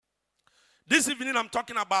This evening I'm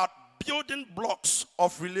talking about building blocks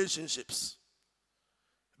of relationships.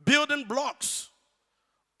 Building blocks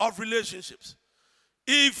of relationships.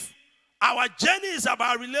 If our journey is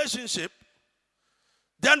about relationship,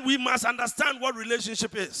 then we must understand what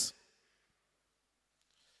relationship is.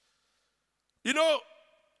 You know,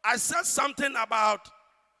 I said something about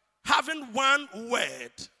having one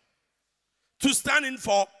word to stand in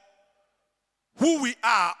for who we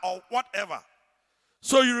are or whatever.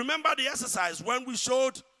 So you remember the exercise when we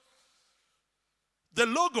showed the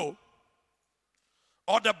logo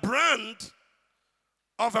or the brand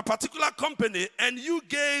of a particular company, and you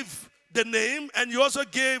gave the name and you also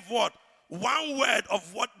gave what? One word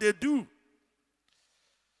of what they do.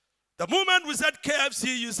 The moment we said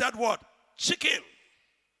KFC, you said what? Chicken.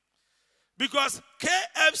 Because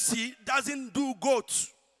KFC doesn't do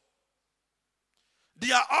goats.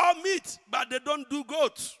 They are all meat, but they don't do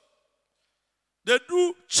goats. They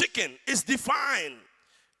do chicken. It's defined.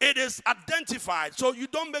 It is identified. So you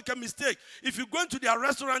don't make a mistake. If you go into their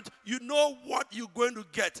restaurant, you know what you're going to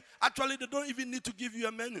get. Actually, they don't even need to give you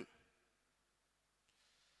a menu.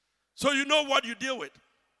 So you know what you deal with.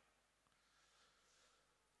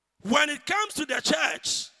 When it comes to the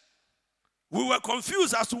church, we were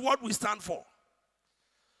confused as to what we stand for.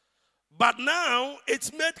 But now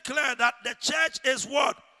it's made clear that the church is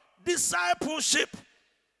what? Discipleship.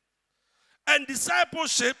 And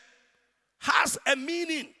discipleship has a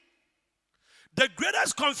meaning. The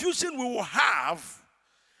greatest confusion we will have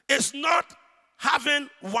is not having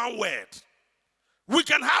one word. We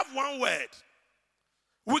can have one word.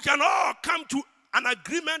 We can all come to an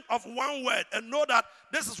agreement of one word and know that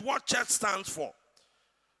this is what church stands for.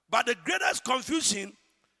 But the greatest confusion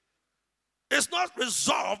is not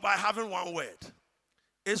resolved by having one word.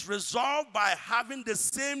 It's resolved by having the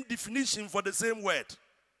same definition for the same word.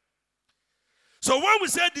 So when we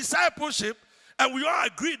say discipleship, and we all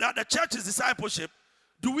agree that the church is discipleship,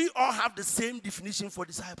 do we all have the same definition for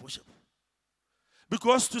discipleship?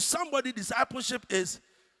 Because to somebody, discipleship is,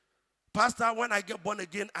 Pastor, when I get born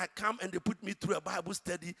again, I come and they put me through a Bible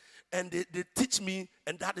study and they teach me,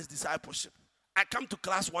 and that is discipleship. I come to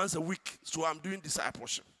class once a week, so I'm doing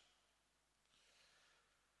discipleship.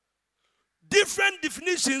 Different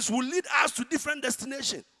definitions will lead us to different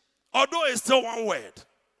destinations, although it's still one word.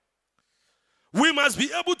 We must be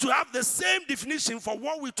able to have the same definition for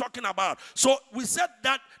what we're talking about. So we said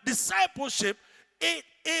that discipleship, it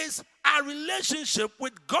is our relationship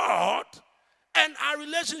with God and our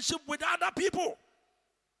relationship with other people.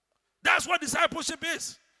 That's what discipleship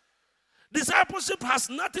is. Discipleship has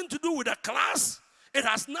nothing to do with a class. It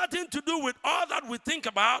has nothing to do with all that we think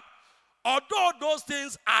about. Although those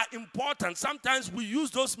things are important, sometimes we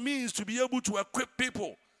use those means to be able to equip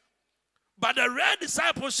people. But the real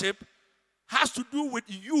discipleship has to do with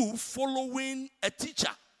you following a teacher.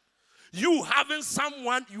 You having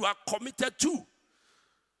someone you are committed to.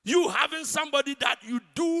 You having somebody that you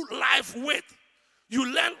do life with. You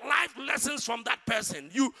learn life lessons from that person.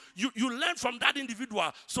 You learn from that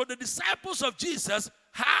individual. So the disciples of Jesus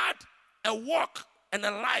had a walk and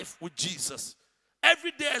a life with Jesus.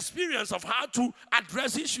 Everyday experience of how to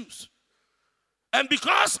address issues. And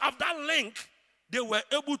because of that link, they were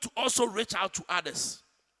able to also reach out to others.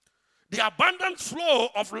 The abundant flow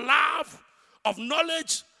of love, of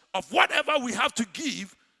knowledge, of whatever we have to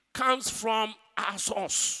give comes from our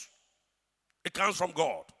source. It comes from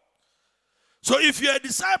God. So if you're a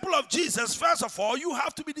disciple of Jesus, first of all, you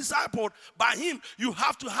have to be discipled by him. You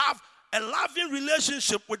have to have a loving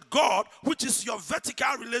relationship with God, which is your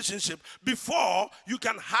vertical relationship, before you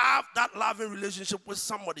can have that loving relationship with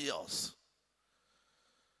somebody else.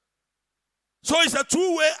 So it's a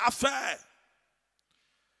two-way affair.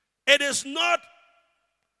 It is not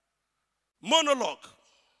monologue.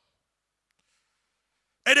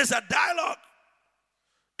 It is a dialogue.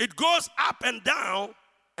 It goes up and down,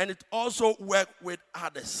 and it also works with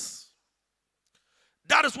others.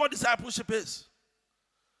 That is what discipleship is.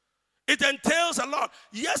 It entails a lot.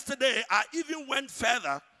 Yesterday, I even went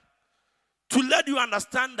further to let you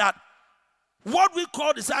understand that what we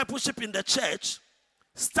call discipleship in the church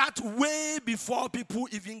starts way before people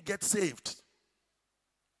even get saved.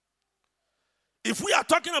 If we are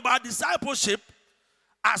talking about discipleship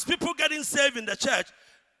as people getting saved in the church,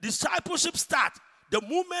 discipleship starts the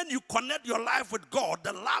moment you connect your life with God,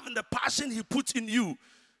 the love and the passion he puts in you.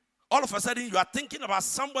 All of a sudden, you are thinking about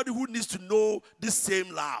somebody who needs to know this same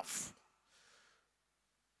love.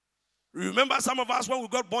 Remember, some of us, when we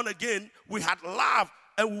got born again, we had love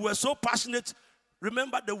and we were so passionate.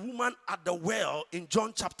 Remember the woman at the well in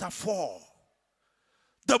John chapter 4.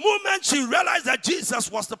 The moment she realized that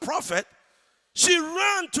Jesus was the prophet, She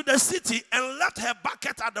ran to the city and left her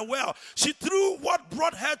bucket at the well. She threw what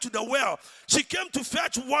brought her to the well. She came to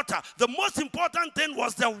fetch water. The most important thing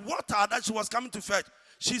was the water that she was coming to fetch.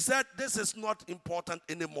 She said, this is not important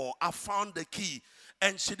anymore. I found the key.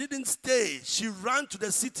 And she didn't stay. She ran to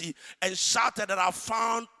the city and shouted that I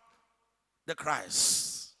found the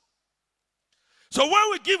Christ. So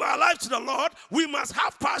when we give our life to the Lord, we must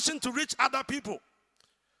have passion to reach other people.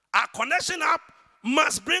 Our connection app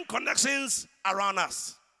must bring connections around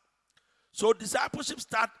us. So discipleship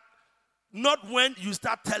starts not when you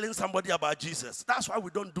start telling somebody about Jesus. That's why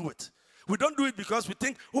we don't do it. We don't do it because we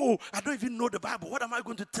think, oh, I don't even know the Bible. What am I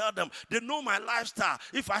going to tell them? They know my lifestyle.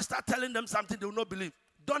 If I start telling them something, they will not believe.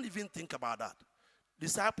 Don't even think about that.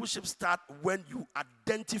 Discipleship starts when you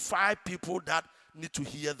identify people that need to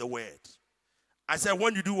hear the word. I said,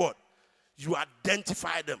 when you do what? You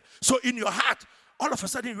identify them. So in your heart, all of a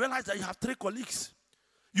sudden you realize that you have 3 colleagues.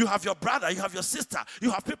 You have your brother, you have your sister, you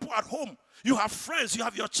have people at home, you have friends, you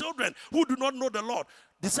have your children who do not know the Lord.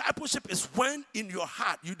 Discipleship is when in your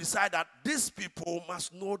heart you decide that these people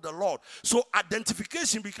must know the Lord. So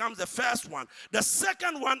identification becomes the first one. The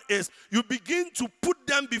second one is you begin to put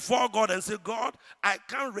them before God and say, God, I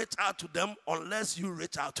can't reach out to them unless you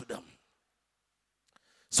reach out to them.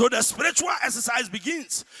 So the spiritual exercise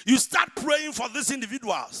begins. You start praying for these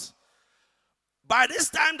individuals. By this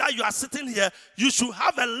time that you are sitting here, you should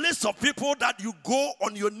have a list of people that you go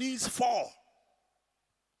on your knees for.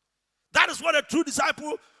 That is what a true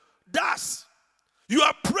disciple does. You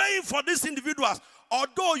are praying for these individuals.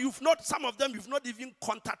 Although some of them, you've not even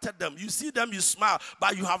contacted them. You see them, you smile,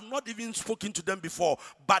 but you have not even spoken to them before.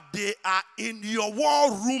 But they are in your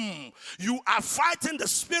war room. You are fighting the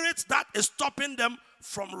spirit that is stopping them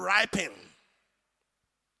from ripening.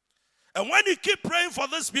 And when you keep praying for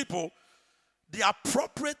these people, the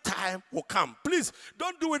appropriate time will come. Please,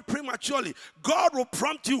 don't do it prematurely. God will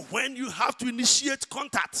prompt you when you have to initiate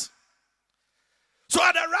contact. So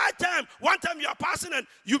at the right time, one time you are passing and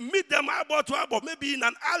you meet them eyeball to eyeball, maybe in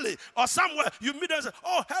an alley or somewhere, you meet them and say,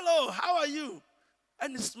 oh, hello, how are you?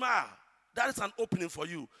 And you smile. That is an opening for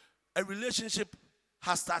you. A relationship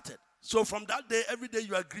has started. So from that day, every day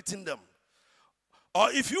you are greeting them. Or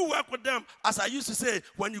if you work with them, as I used to say,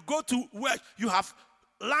 when you go to work, you have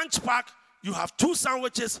lunch pack, you have 2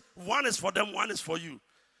 sandwiches, one is for them, one is for you.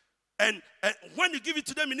 And when you give it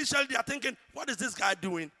to them initially, they are thinking, what is this guy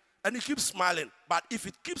doing? And he keeps smiling. But if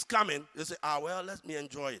it keeps coming, they say, well, let me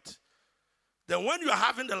enjoy it. Then when you are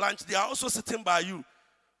having the lunch, they are also sitting by you.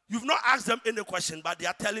 You've not asked them any question, but they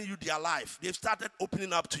are telling you their life. They've started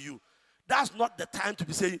opening up to you. That's not the time to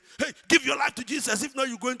be saying, hey, give your life to Jesus. If not,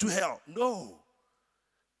 you're going to hell. No.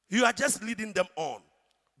 You are just leading them on.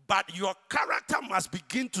 But your character must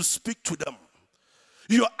begin to speak to them.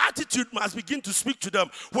 Your attitude must begin to speak to them.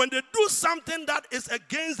 When they do something that is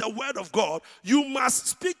against the word of God, you must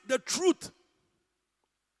speak the truth.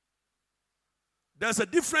 There's a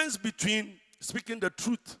difference between speaking the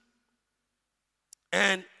truth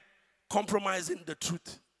and compromising the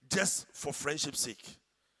truth just for friendship's sake.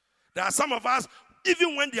 There are some of us,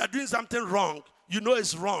 even when they are doing something wrong, you know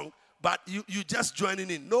it's wrong, but you just joining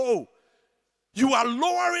in. No. You are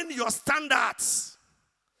lowering your standards.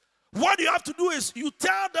 What you have to do is you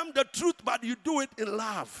tell them the truth, but you do it in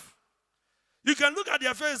love. You can look at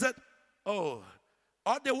their face and say, oh,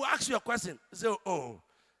 or they will ask you a question. Say, oh,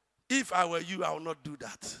 if I were you, I would not do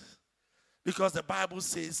that. Because the Bible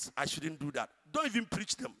says I shouldn't do that. Don't even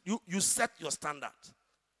preach them. You set your standard.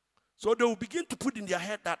 So they will begin to put in their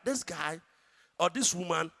head that this guy or this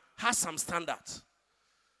woman has some standards.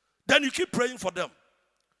 Then you keep praying for them.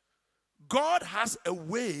 God has a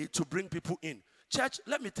way to bring people in. Church,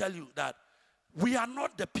 let me tell you that we are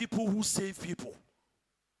not the people who save people.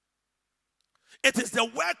 It is the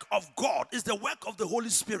work of God. It's the work of the Holy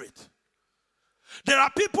Spirit. There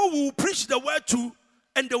are people who will preach the word to,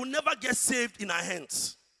 and they will never get saved in our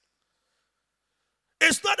hands.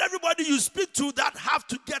 It's not everybody you speak to that have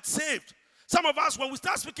to get saved. Some of us, when we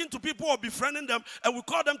start speaking to people or befriending them, and we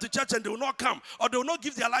call them to church and they will not come, or they will not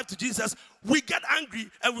give their life to Jesus, we get angry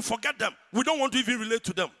and we forget them. We don't want to even relate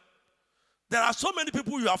to them. There are so many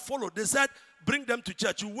people you have followed. They said, bring them to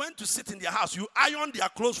church. You went to sit in their house. You ironed their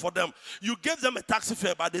clothes for them. You gave them a taxi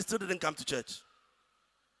fare, but they still didn't come to church.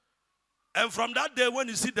 And from that day, when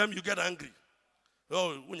you see them, you get angry.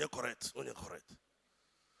 Oh, when you're correct.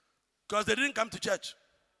 Because they didn't come to church.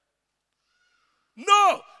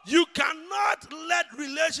 No, you cannot let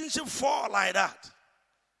relationship fall like that.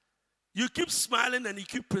 You keep smiling and you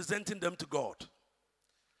keep presenting them to God.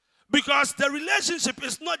 Because the relationship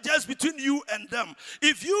is not just between you and them.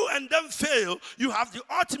 If you and them fail, you have the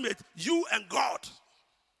ultimate, you and God.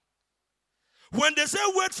 When they say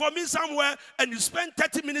wait for me somewhere and you spend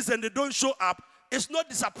 30 minutes and they don't show up, it's not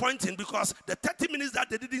disappointing because the 30 minutes that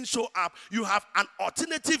they didn't show up, you have an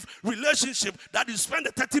alternative relationship that you spend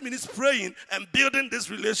the 30 minutes praying and building this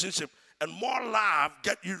relationship. And more love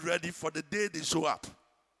get you ready for the day they show up.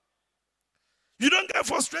 You don't get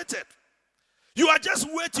frustrated. You are just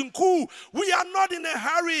waiting cool. We are not in a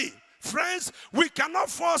hurry. Friends, we cannot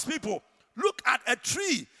force people. Look at a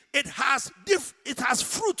tree. It has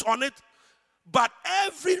fruit on it, but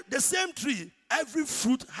the same tree, every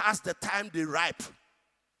fruit has the time they ripe.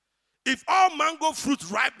 If all mango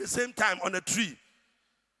fruits ripe the same time on a tree,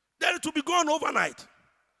 then it will be gone overnight.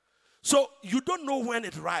 So you don't know when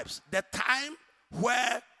it ripes. The time,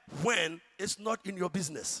 where, when is not in your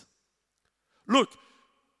business. Look,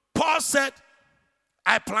 Paul said,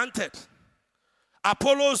 I planted,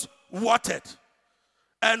 Apollos watered,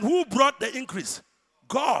 and who brought the increase?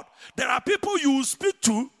 God. There are people you will speak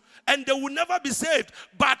to and they will never be saved,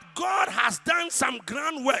 but God has done some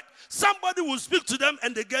groundwork. Somebody will speak to them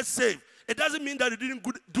and they get saved. It doesn't mean that you didn't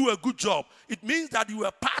do a good job. It means that you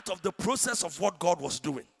were part of the process of what God was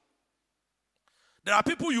doing. There are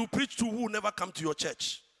people you preach to who never come to your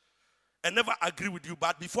church and never agree with you,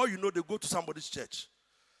 but before you know, they go to somebody's church.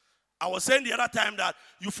 I was saying the other time that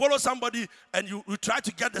you follow somebody and you try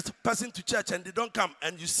to get this person to church and they don't come,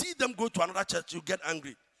 and you see them go to another church, you get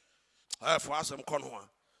angry. For us,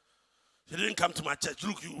 he didn't come to my church.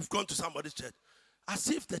 Look, you've gone to somebody's church. As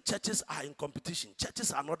if the churches are in competition.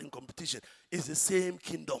 Churches are not in competition. It's the same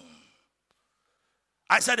kingdom.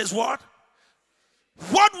 I said it's what?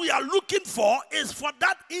 What we are looking for is for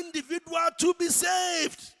that individual to be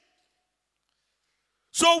saved.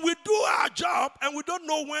 So we do our job and we don't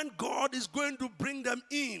know when God is going to bring them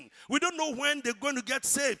in. We don't know when they're going to get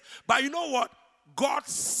saved. But you know what? God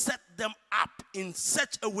set them up in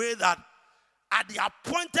such a way that at the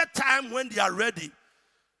appointed time when they are ready,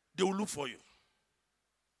 they will look for you.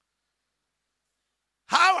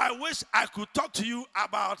 How I wish I could talk to you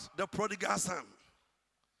about the prodigal son.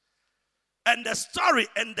 And the story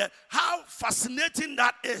and how fascinating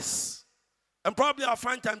that is. And probably I'll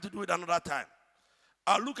find time to do it another time.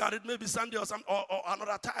 I'll look at it maybe Sunday or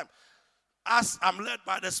another time. As I'm led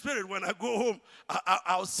by the Spirit, when I go home,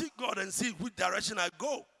 I'll seek God and see which direction I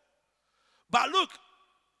go. But look,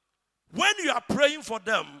 when you are praying for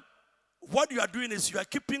them, what you are doing is you are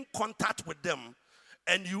keeping contact with them.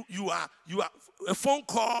 And you are a phone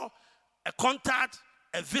call, a contact,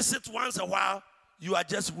 a visit once a while, you are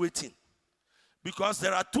just waiting. Because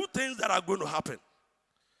there are two things that are going to happen.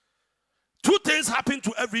 Two things happen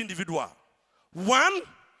to every individual. One,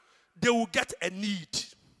 they will get a need.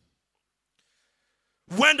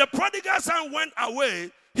 When the prodigal son went away,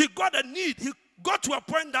 he got a need. He got to a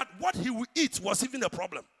point that what he would eat was even a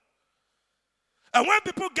problem. And when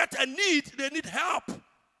people get a need, they need help.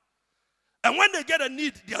 And when they get a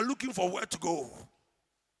need, they are looking for where to go.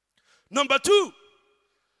 Number two,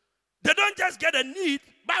 they don't just get a need.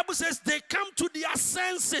 Bible says they come to their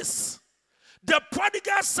senses. The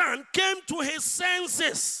prodigal son came to his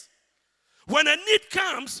senses. When a need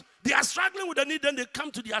comes, they are struggling with the need, then they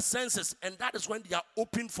come to their senses. And that is when they are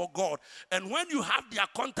open for God. And when you have their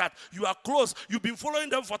contact, you are close. You've been following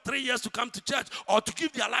them for 3 years to come to church or to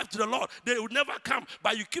give their life to the Lord. They will never come.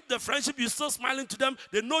 But you keep the friendship, you're still smiling to them.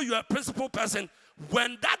 They know you're a principal person.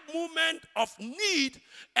 When that moment of need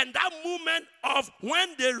and that moment of when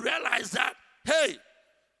they realize that, hey,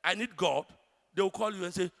 I need God, they will call you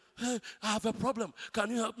and say, hey, I have a problem. Can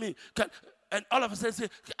you help me? And all of a sudden say,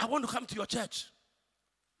 I want to come to your church.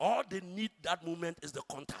 All they need that moment is the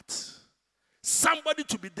contact. Somebody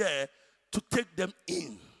to be there to take them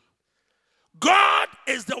in. God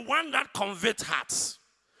is the one that converts hearts.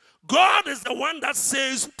 God is the one that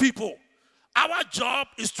saves people. Our job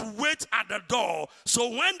is to wait at the door, so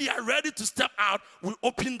when they are ready to step out, we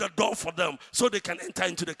open the door for them so they can enter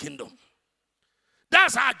into the kingdom.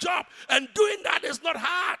 That's our job, and doing that is not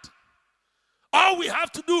hard. All we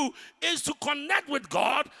have to do is to connect with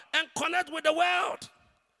God and connect with the world.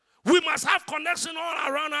 We must have connection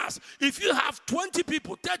all around us. If you have 20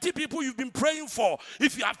 people, 30 people you've been praying for,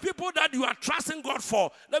 if you have people that you are trusting God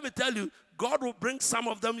for, let me tell you, God will bring some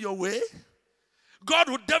of them your way. God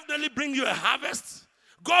will definitely bring you a harvest.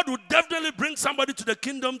 God will definitely bring somebody to the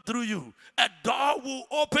kingdom through you. A door will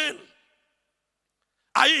open.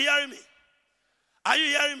 Are you hearing me? Are you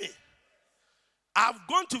hearing me? I've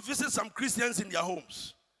gone to visit some Christians in their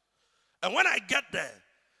homes. And when I get there,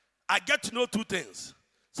 I get to know two things.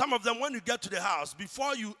 Some of them, when you get to the house,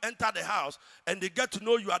 before you enter the house, and they get to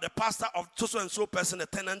know you are the pastor of so-and-so person, a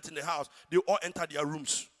tenant in the house, they all enter their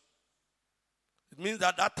rooms. It means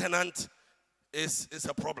that that tenant is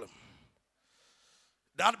a problem.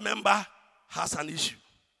 that member has an issue.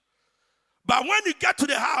 But when you get to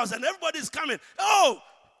the house and everybody's coming, oh,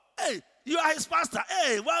 hey, you are his pastor.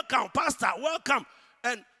 Hey, welcome, pastor, welcome.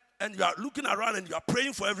 And you are looking around and you are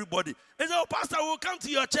praying for everybody. And say, oh, pastor, we'll come to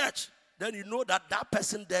your church. Then you know that that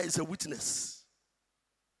person there is a witness.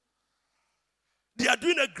 They are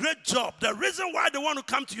doing a great job. The reason why they want to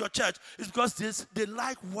come to your church is because they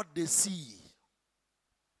like what they see.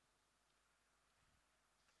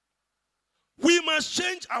 We must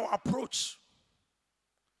change our approach.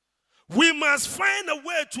 We must find a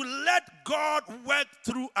way to let God work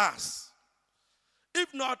through us.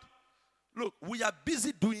 If not, look, we are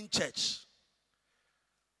busy doing church.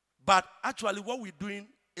 But actually what we're doing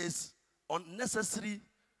is unnecessary,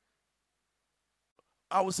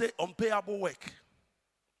 I would say unpayable work.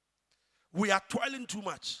 We are toiling too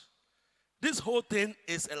much. This whole thing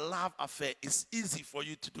is a love affair. It's easy for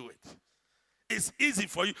you to do it. It's easy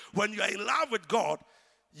for you. When you are in love with God,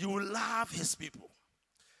 you will love his people.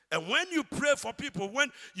 And when you pray for people, when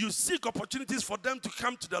you seek opportunities for them to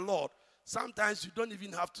come to the Lord, sometimes you don't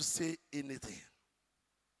even have to say anything.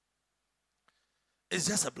 It's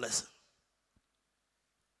just a blessing.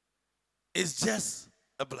 It's just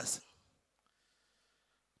a blessing.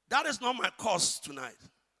 That is not my course tonight.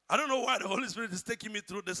 I don't know why the Holy Spirit is taking me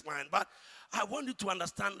through this line, but I want you to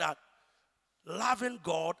understand that loving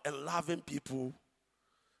God and loving people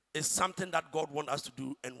is something that God wants us to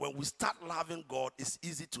do. And when we start loving God, it's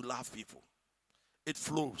easy to love people. It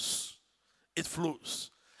flows. It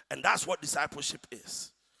flows. And that's what discipleship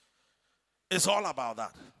is. It's all about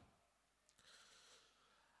that.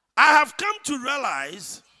 I have come to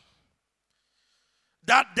realize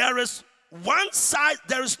that there is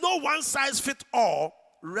no one size fit all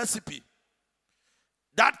recipe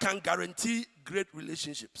that can guarantee great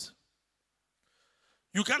relationships.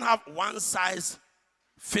 You can't have one size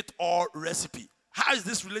fit all recipe. How is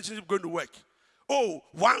this relationship going to work? Oh,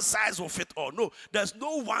 one size will fit all. No, there's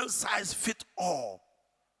no one size fit all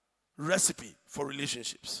recipe for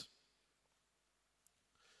relationships.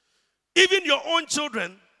 Even your own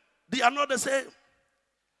children, they are not the same.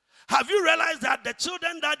 Have you realized that the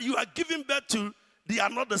children that you are giving birth to, they are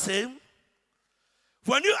not the same?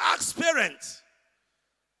 When you ask parents,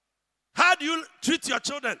 how do you treat your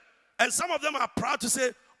children? And some of them are proud to say,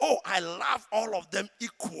 oh, I love all of them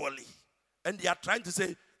equally. And they are trying to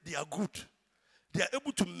say they are good. They are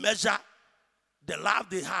able to measure the love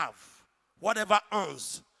they have. Whatever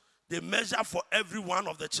ounce, they measure for every one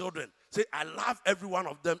of the children. Say, I love every one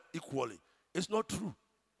of them equally. It's not true.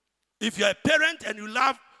 If you're a parent and you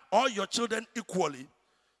love all your children equally,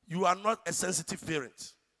 you are not a sensitive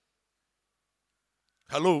parent.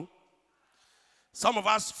 Hello? Some of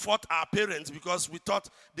us fought our parents because we thought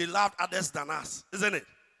they loved others than us, isn't it?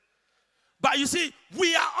 But you see,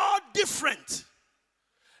 we are all different.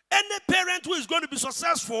 Any parent who is going to be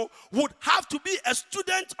successful would have to be a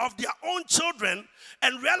student of their own children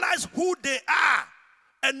and realize who they are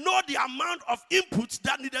and know the amount of inputs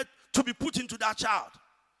that needed to be put into that child.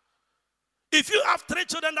 If you have 3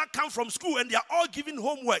 children that come from school and they are all giving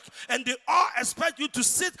homework and they all expect you to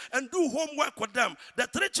sit and do homework with them, the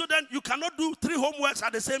 3 children, you cannot do 3 homeworks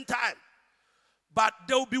at the same time. But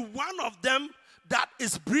there will be one of them that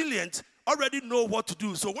is brilliant, already know what to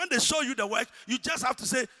do. So when they show you the work, you just have to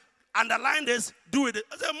say, underline this, do it.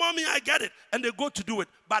 I say, Mommy, I get it. And they go to do it.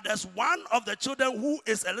 But there's one of the children who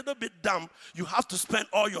is a little bit dumb. You have to spend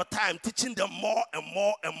all your time teaching them more and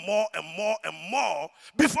more and more and more and more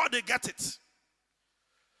before they get it.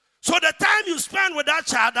 So the time you spend with that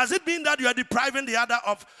child, does it mean that you are depriving the other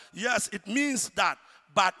of? Yes, it means that.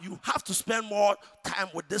 But you have to spend more time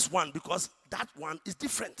with this one because that one is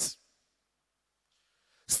different.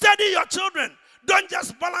 Study your children. Don't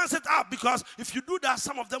just balance it out, because if you do that,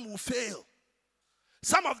 some of them will fail.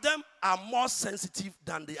 Some of them are more sensitive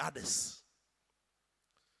than the others.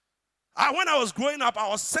 When I was growing up, I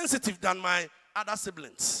was sensitive than my other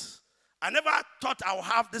siblings. I never thought I would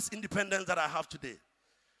have this independence that I have today.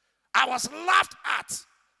 I was laughed at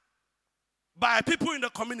by people in the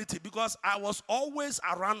community because I was always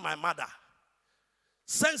around my mother.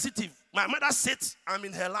 Sensitive. My mother sits, I'm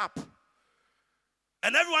in her lap.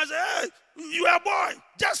 And everyone says, hey, you are a boy.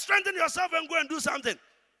 Just strengthen yourself and go and do something.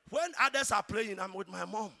 When others are playing, I'm with my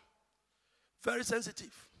mom. Very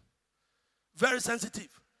sensitive. Very sensitive.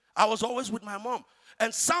 I was always with my mom.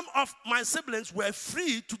 And some of my siblings were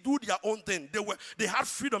free to do their own thing. They had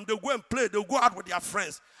freedom. They go and play. They go out with their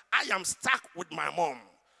friends. I am stuck with my mom.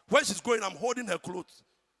 When she's going, I'm holding her clothes.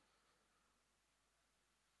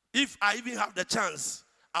 If I even have the chance,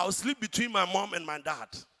 I'll sleep between my mom and my dad.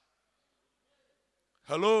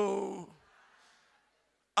 Hello?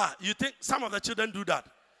 You think some of the children do that?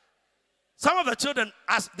 Some of the children,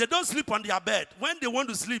 as they don't sleep on their bed. When they want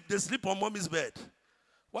to sleep, they sleep on mommy's bed.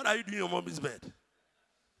 What are you doing on mommy's bed?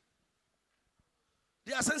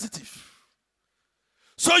 They are sensitive.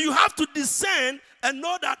 So you have to discern and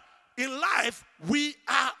know that in life, we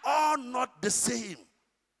are all not the same.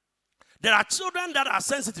 There are children that are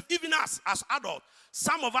sensitive. Even us, as adults,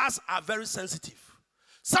 some of us are very sensitive.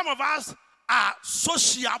 Some of us are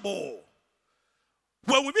sociable.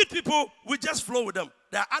 When we meet people, we just flow with them.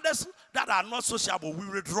 There are others that are not sociable. We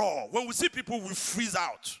withdraw. When we see people, we freeze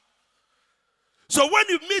out. So when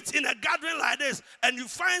you meet in a gathering like this and you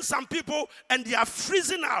find some people and they are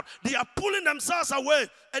freezing out, they are pulling themselves away,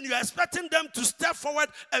 and you're expecting them to step forward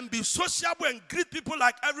and be sociable and greet people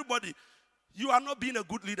like everybody, you are not being a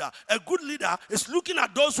good leader. A good leader is looking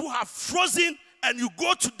at those who have frozen and you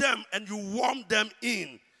go to them and you warm them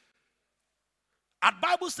in. At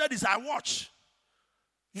Bible studies, I watch.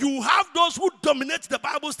 You have those who dominate the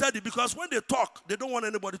Bible study because when they talk, they don't want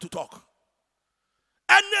anybody to talk.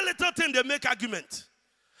 Any little thing, they make argument.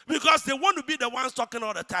 Because they want to be the ones talking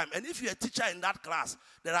all the time. And if you're a teacher in that class,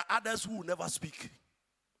 there are others who will never speak.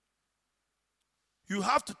 You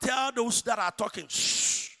have to tell those that are talking,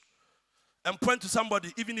 shh, and point to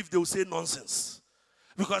somebody, even if they will say nonsense.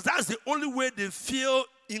 Because that's the only way they feel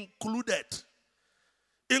included.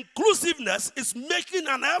 Inclusiveness is making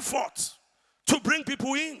an effort to bring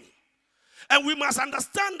people in. And we must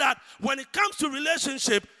understand that when it comes to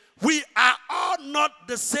relationship, we are all not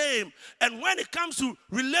the same. And when it comes to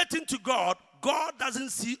relating to God, God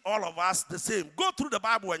doesn't see all of us the same. Go through the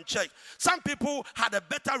Bible and check. Some people had a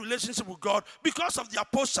better relationship with God because of their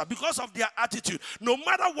posture, because of their attitude. No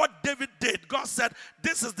matter what David did, God said,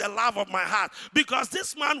 this is the love of my heart. Because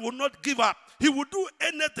this man would not give up. He would do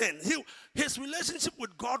anything. His relationship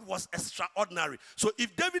with God was extraordinary. So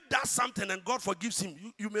if David does something and God forgives him,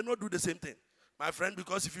 you may not do the same thing, my friend,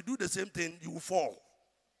 because if you do the same thing, you will fall.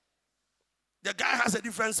 The guy has a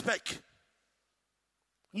different spec.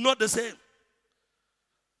 Not the same.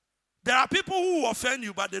 There are people who offend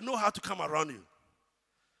you, but they know how to come around you.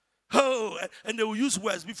 Oh, and they will use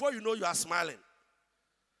words. Before you know, you are smiling.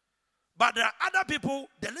 But there are other people,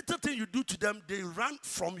 the little thing you do to them, they run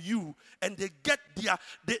from you, and they get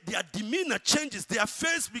their demeanor changes. Their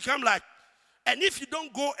face become like, and if you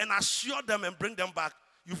don't go and assure them and bring them back,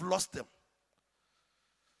 you've lost them.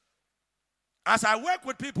 As I work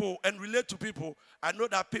with people and relate to people, I know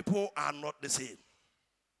that people are not the same.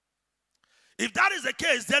 If that is the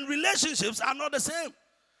case, then relationships are not the same.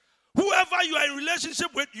 Whoever you are in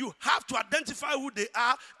relationship with, you have to identify who they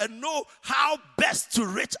are and know how best to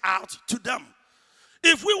reach out to them.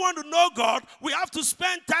 If we want to know God, we have to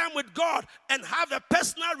spend time with God and have a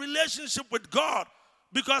personal relationship with God,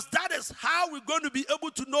 because that is how we're going to be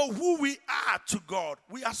able to know who we are to God.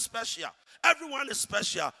 We are special. Everyone is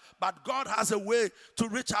special, but God has a way to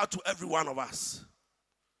reach out to every one of us.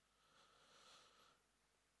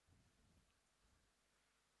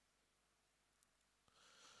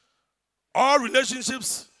 All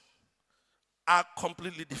relationships are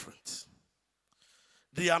completely different.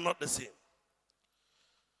 They are not the same.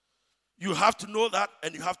 You have to know that,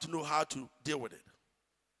 and you have to know how to deal with it.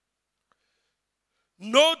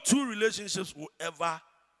 No two relationships will ever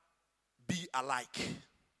be alike.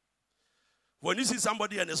 When you see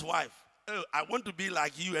somebody and his wife, oh, I want to be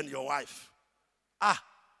like you and your wife.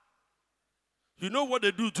 You know what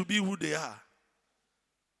they do to be who they are.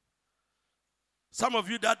 Some of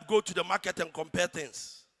you that go to the market and compare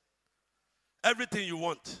things. Everything you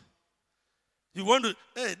want. You want to,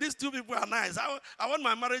 hey, these two people are nice. I want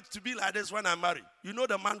my marriage to be like this when I marry. You know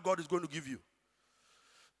the man God is going to give you.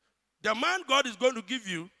 The man God is going to give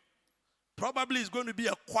you probably is going to be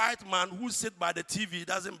a quiet man who sits by the TV,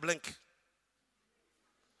 doesn't blink.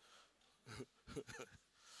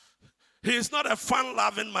 He is not a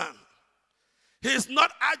fun-loving man. He is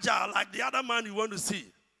not agile like the other man you want to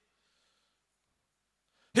see.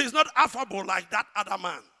 He's not affable like that other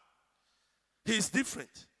man. He's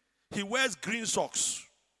different. He wears green socks,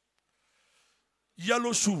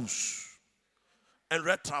 yellow shoes, and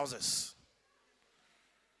red trousers.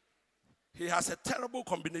 He has a terrible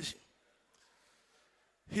combination.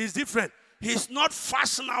 He's different. He's not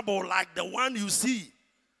fashionable like the one you see.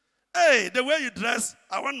 Hey, the way you dress,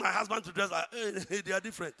 I want my husband to dress like, hey, they are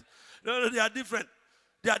different. No, they are different.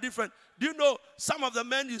 They are different. Do you know some of the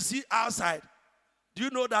men you see outside, do you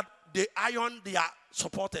know that they iron their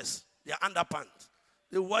supporters, their underpants?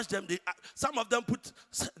 They wash them. Some of them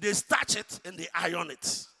they starch it and they iron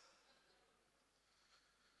it.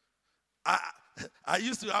 I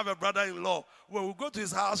used to have a brother-in-law. When we go to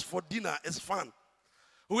his house for dinner, it's fun.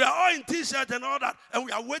 We are all in t-shirt and all that, and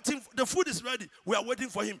we are waiting. The food is ready. We are waiting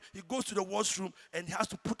for him. He goes to the washroom, and he has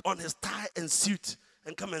to put on his tie and suit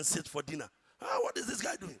and come and sit for dinner. What is this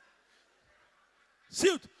guy doing?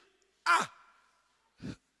 Suit.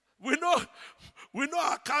 We know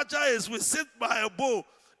our culture is we sit by a bowl,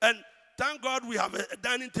 and thank God we have a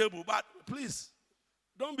dining table. But please,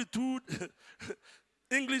 don't be too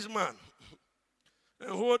Englishman and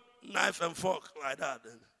hold knife and fork like that.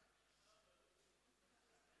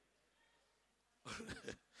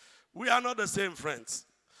 We are not the same, friends.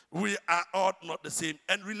 We are all not the same.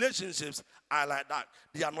 And relationships are like that.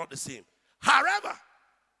 They are not the same. However,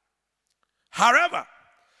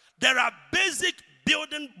 there are basic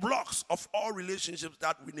building blocks of all relationships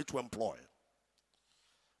that we need to employ.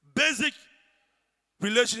 Basic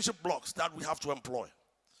relationship blocks that we have to employ.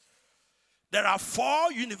 There are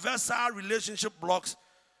 4 universal relationship blocks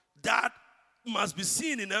that must be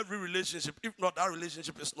seen in every relationship. If not, that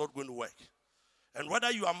relationship is not going to work. And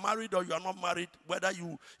whether you are married or you are not married, whether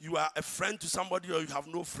you are a friend to somebody or you have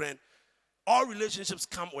no friend, all relationships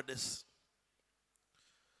come with this.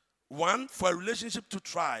 1, for a relationship to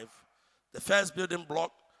thrive, the first building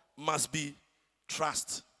block must be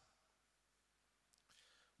trust.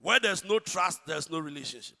 Where there's no trust, there's no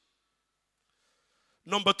relationship.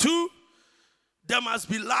 Number 2, there must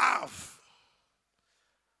be love.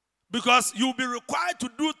 Because you'll be required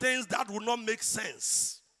to do things that will not make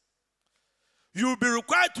sense. You will be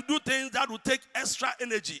required to do things that will take extra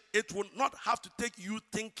energy. It will not have to take you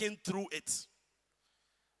thinking through it,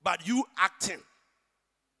 but you acting.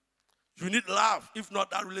 You need love. If not,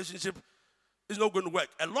 that relationship is not going to work.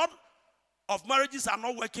 A lot of marriages are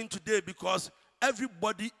not working today because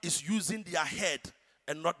everybody is using their head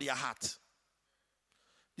and not their heart.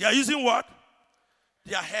 They are using what?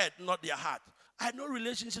 Their head, not their heart. I know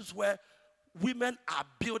relationships where women are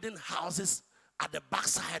building houses at the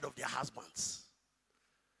backside of their husbands.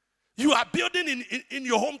 You are building in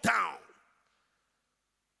your hometown.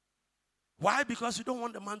 Why? Because you don't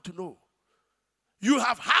want the man to know. You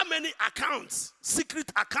have how many accounts?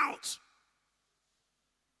 Secret accounts.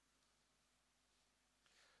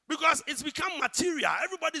 Because it's become material.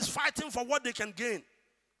 Everybody's fighting for what they can gain.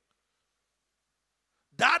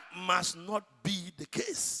 That must not be the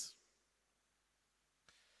case.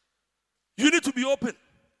 You need to be open.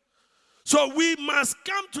 So we must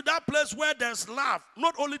come to that place where there's love.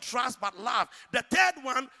 Not only trust, but love. The third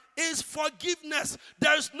one is forgiveness.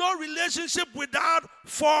 There is no relationship without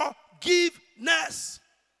forgiveness.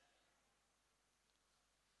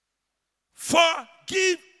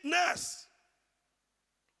 Forgiveness.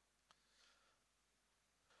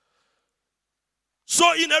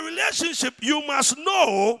 So in a relationship, you must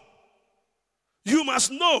know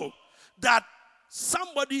that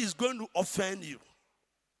somebody is going to offend you.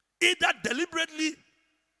 Either deliberately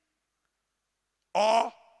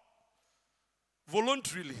or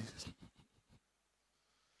voluntarily.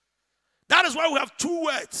 That is why we have 2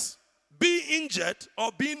 words. Being injured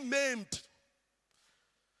or being maimed.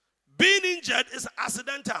 Being injured is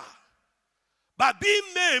accidental. But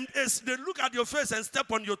being maimed is they look at your face and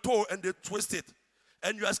step on your toe and they twist it.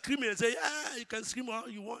 And you are screaming and say, yeah, you can scream all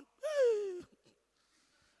you want.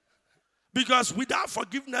 Because without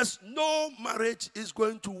forgiveness, no marriage is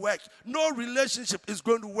going to work. No relationship is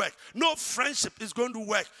going to work. No friendship is going to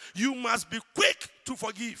work. You must be quick to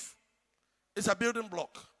forgive. It's a building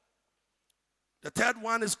block. The third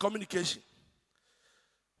one is communication.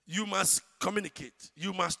 You must communicate.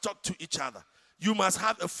 You must talk to each other. You must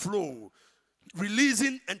have a flow.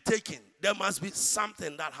 Releasing and taking. There must be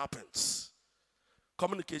something that happens.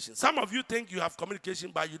 Communication. Some of you think you have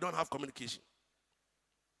communication, but you don't have communication.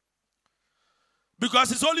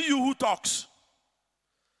 Because it's only you who talks.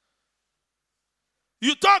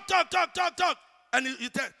 You talk. And you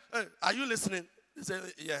tell, hey, are you listening? You say,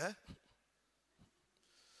 yeah.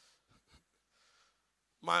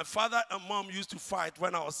 My father and mom used to fight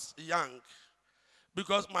when I was young.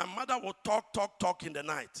 Because my mother would talk in the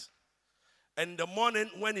night. And in the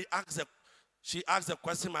morning, when she asked a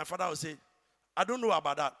question, my father would say, I don't know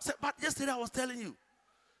about that. Say, but yesterday I was telling you.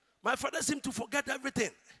 My father seemed to forget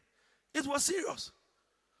everything. It was serious.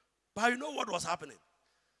 But you know what was happening?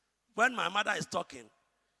 When my mother is talking,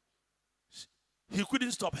 he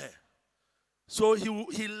couldn't stop her. So he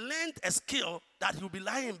learned a skill that he would be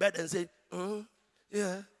lying in bed and say,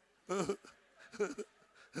 yeah.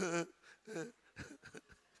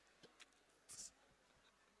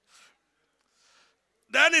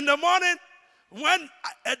 Then in the morning, when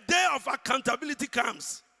a day of accountability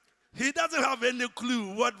comes, he doesn't have any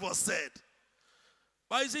clue what was said.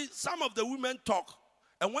 But you see, some of the women talk,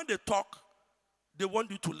 and when they talk, they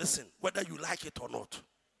want you to listen, whether you like it or not.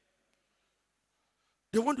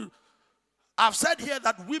 They want to. I've said here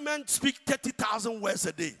that women speak 30,000 words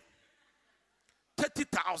a day.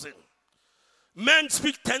 30,000. Men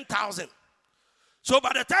speak 10,000. So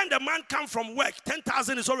by the time the man comes from work,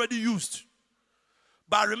 10,000 is already used.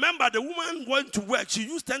 But remember, the woman went to work. She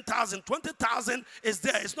used 10,000. 20,000 is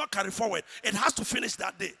there. It's not carried forward. It has to finish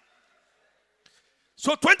that day.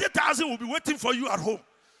 So 20,000 will be waiting for you at home.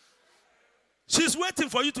 She's waiting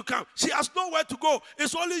for you to come. She has nowhere to go.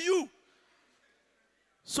 It's only you.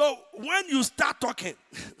 So when you start talking,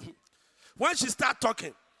 when she starts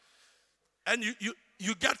talking, and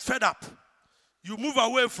you get fed up, you move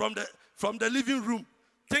away from the living room,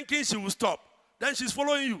 thinking she will stop. Then she's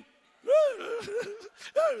following you.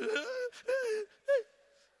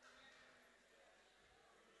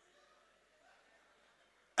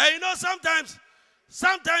 And you know, sometimes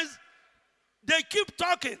they keep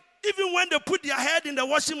talking, even when they put their head in the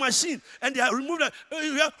washing machine and they remove the.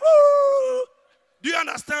 Do you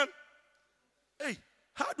understand? Hey,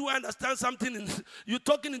 how do I understand something? You're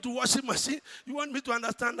talking into washing machine. You want me to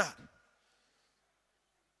understand that?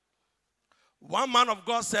 One man of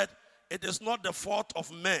God said, it is not the fault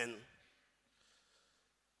of men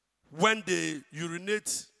when they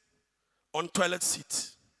urinate on toilet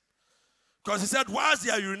seat. Because he said, whilst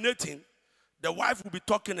they are urinating, the wife will be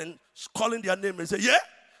talking and calling their name and say, yeah?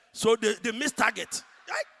 So they miss target.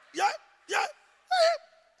 Yeah.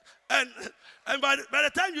 And by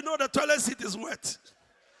the time you know the toilet seat is wet,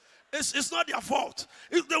 it's not their fault.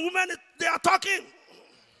 It's the women, they are talking.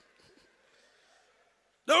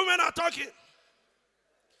 The women are talking.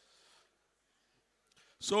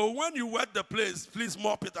 So when you wet the place, please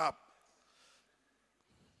mop it up.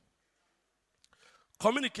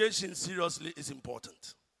 Communication seriously is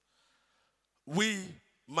important. We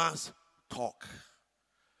must talk.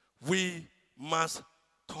 We must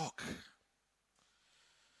talk.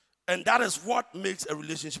 And that is what makes a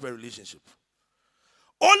relationship a relationship.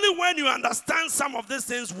 Only when you understand some of these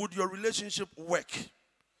things would your relationship work.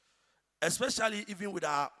 Especially even with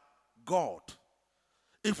our God.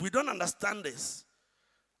 If we don't understand this,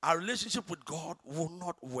 our relationship with God will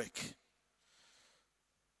not work.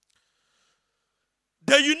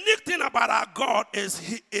 The unique thing about our God is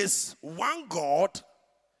He is one God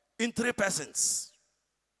in three persons.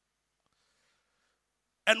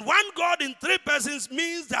 And one God in three persons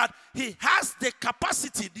means that He has the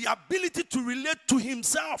capacity, the ability to relate to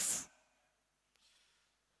Himself.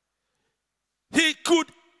 He could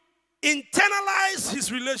internalize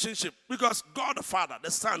His relationship because God the Father,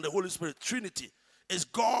 the Son, the Holy Spirit, Trinity, is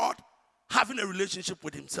God having a relationship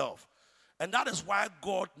with Himself. And that is why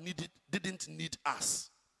God didn't need us.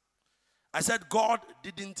 I said God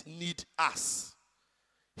didn't need us.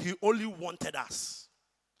 He only wanted us.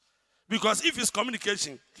 Because if it's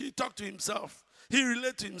communication, He talked to Himself. He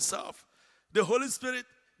related to Himself. The Holy Spirit,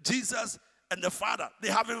 Jesus, and the Father,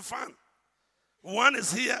 they're having fun. One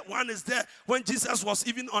is here, one is there. When Jesus was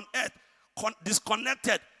even on earth,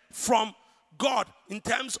 disconnected from God in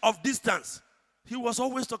terms of distance, He was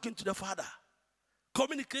always talking to the Father.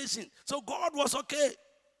 Communication. So God was okay.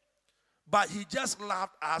 But He just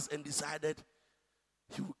loved us and decided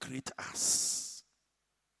He would create us.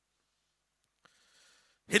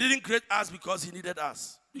 He didn't create us because He needed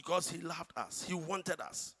us. Because He loved us. He wanted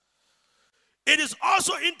us. It is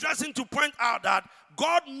also interesting to point out that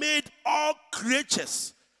God made all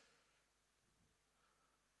creatures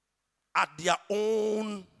at their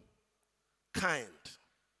own kind.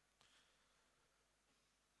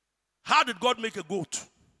 How did God make a goat?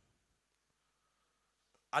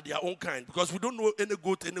 At their own kind. Because we don't know any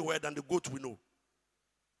goat anywhere than the goat we know.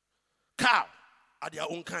 Cow, at their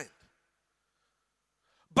own kind.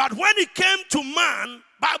 But when it came to man,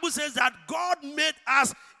 Bible says that God made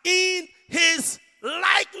us in His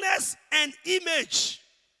likeness and image.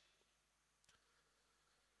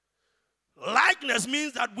 Likeness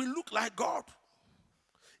means that we look like God.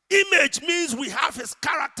 Image means we have His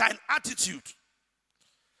character and attitude.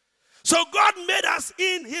 So God made us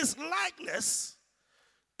in His likeness.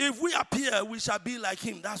 If we appear, we shall be like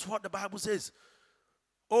Him. That's what the Bible says.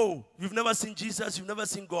 Oh, you've never seen Jesus, you've never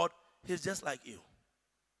seen God. He's just like you.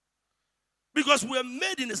 Because we are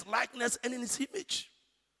made in His likeness and in His image.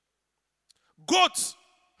 Goats,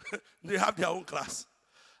 they have their own class.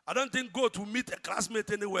 I don't think goats will meet a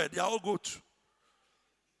classmate anywhere. They are all goats.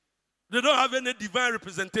 They don't have any divine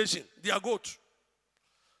representation. They are goats.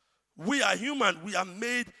 We are human. We are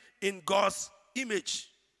made in God's image.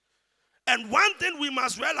 And one thing we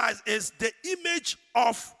must realize is the image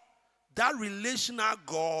of that relational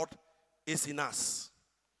God is in us.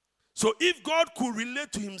 So if God could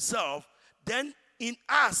relate to Himself, then in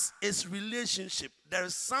us is relationship. There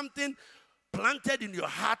is something planted in your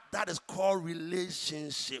heart that is called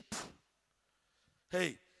relationship.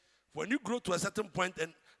 Hey, when you grow to a certain point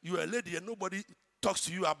and you're a lady and nobody talks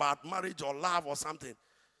to you about marriage or love or something,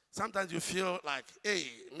 sometimes you feel like, hey,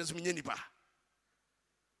 Miss Minyenipa.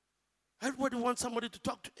 Everybody wants somebody to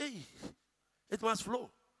talk to. Hey, it must flow.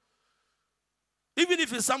 Even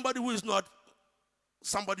if it's somebody who is not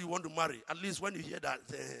somebody you want to marry, at least when you hear that,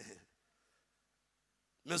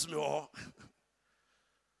 Miss me all.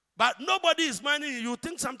 But nobody is minding you. You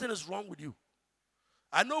think something is wrong with you.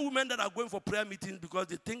 I know women that are going for prayer meetings because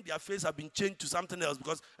they think their face has been changed to something else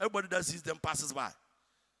because everybody that sees them passes by.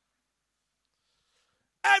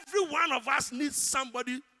 Every one of us needs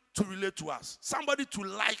somebody to relate to us, somebody to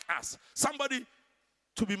like us, somebody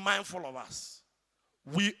to be mindful of us.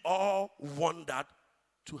 We all want that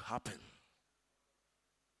to happen.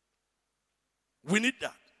 We need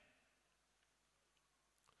that.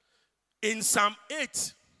 In Psalm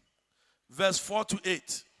 8, verse 4 to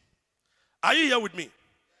 8. Are you here with me?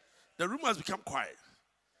 The room has become quiet.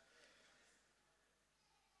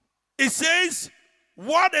 It says,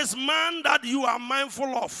 what is man that you are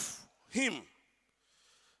mindful of him?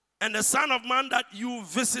 And the son of man that you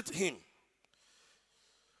visit him?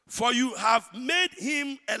 For you have made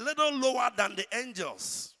him a little lower than the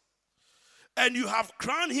angels, and you have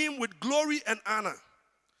crowned him with glory and honor.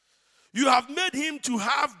 You have made him to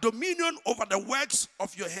have dominion over the works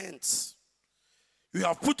of your hands. You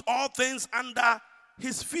have put all things under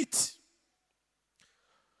his feet.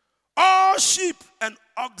 All sheep and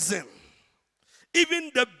oxen,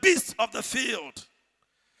 even the beasts of the field,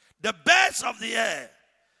 the birds of the air,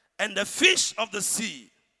 and the fish of the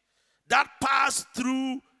sea that pass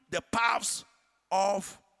through the paths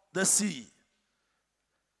of the sea.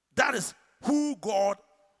 That is who God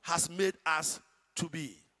has made us to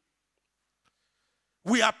be.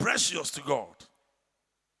 We are precious to God.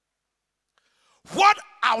 What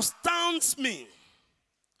astounds me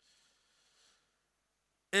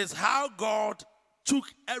is how God took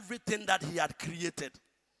everything that he had created.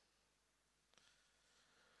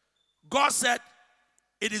 God said,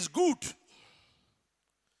 it is good.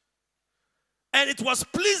 And it was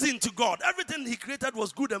pleasing to God. Everything he created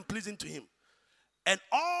was good and pleasing to him. And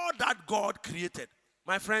all that God created,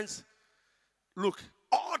 my friends, look,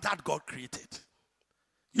 all that God created.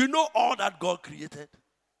 You know all that God created?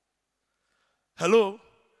 Hello?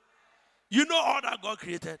 You know all that God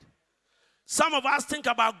created? Some of us think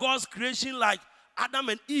about God's creation like Adam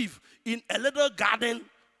and Eve in a little garden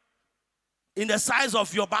in the size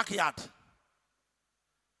of your backyard.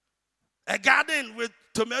 A garden with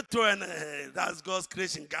tomato and that's God's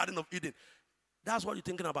creation, Garden of Eden. That's what you're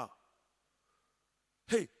thinking about.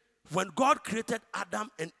 Hey, when God created Adam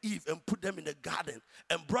and Eve and put them in the garden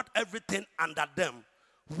and brought everything under them,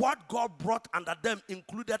 what God brought under them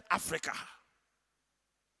included Africa.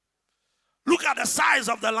 Look at the size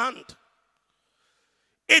of the land.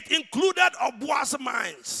 It included Obuasi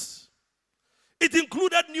mines. It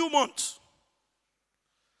included Newmont.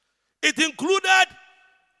 It included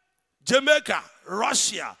Jamaica,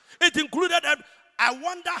 Russia. It included, I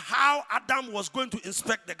wonder how Adam was going to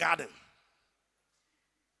inspect the garden.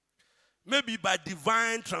 Maybe by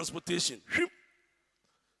divine transportation.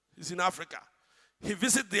 He's in Africa. He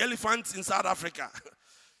visits the elephants in South Africa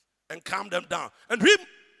and calm them down. And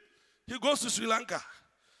he goes to Sri Lanka.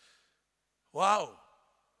 Wow.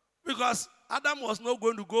 Because Adam was not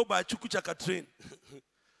going to go by Chukuchaka train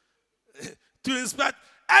to inspect.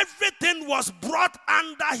 Everything was brought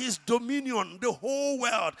under his dominion, the whole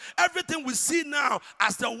world. Everything we see now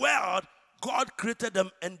as the world, God created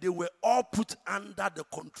them and they were all put under the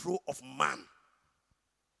control of man.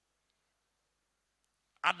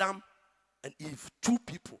 Adam and Eve, two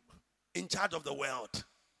people in charge of the world.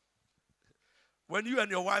 When you and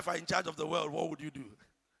your wife are in charge of the world, what would you do?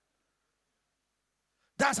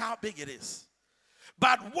 That's how big it is.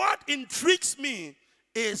 But what intrigues me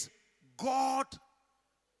is God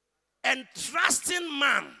entrusting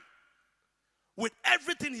man with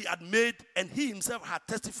everything he had made, and he himself had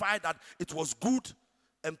testified that it was good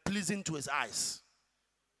and pleasing to his eyes.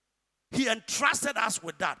 He entrusted us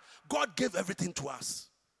with that. God gave everything to us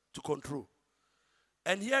to control.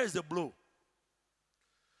 And here is the blow.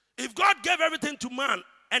 If God gave everything to man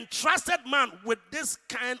and trusted man with this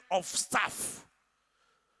kind of stuff,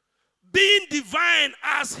 being divine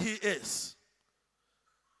as he is,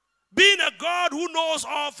 being a God who knows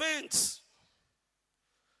all things,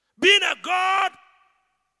 being a God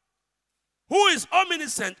who is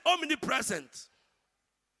omniscient, omnipresent,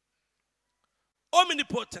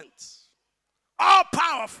 omnipotent, all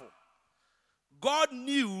powerful, God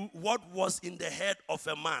knew what was in the head of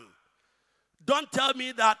a man. Don't tell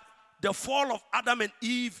me that the fall of Adam and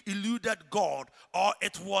Eve eluded God, or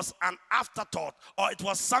it was an afterthought, or it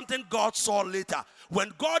was something God saw later.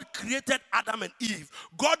 When God created Adam and Eve,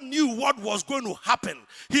 God knew what was going to happen.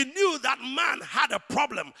 He knew that man had a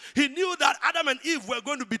problem. He knew that Adam and Eve were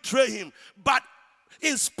going to betray him. But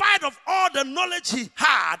in spite of all the knowledge he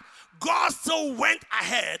had, God still went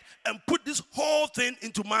ahead and put this whole thing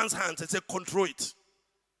into man's hands and said, control it.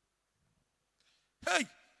 Hey,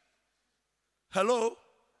 hello?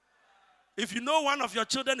 If you know one of your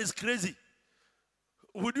children is crazy,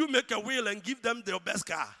 would you make a will and give them their best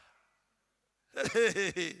car?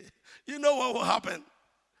 You know what will happen.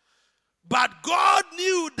 But God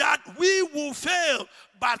knew that we will fail,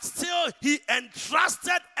 but still he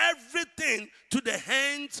entrusted everything to the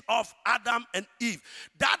hands of Adam and Eve.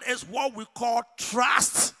 That is what we call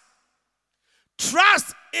trust.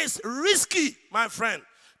 Trust is risky, my friend.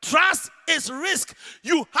 Trust is risk.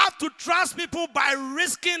 You have to trust people by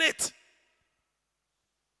risking it.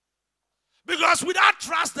 Because without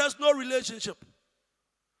trust, there's no relationship.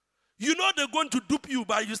 You know they're going to dupe you,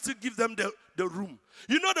 but you still give them the room.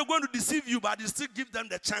 You know they're going to deceive you, but you still give them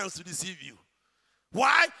the chance to deceive you.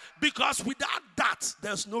 Why? Because without that,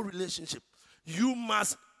 there's no relationship. You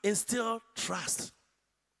must instill trust.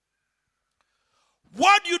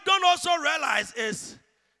 What you don't also realize is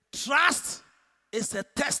trust is a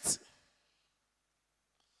test.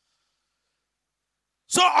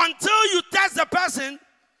 So until you test the person,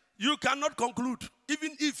 you cannot conclude.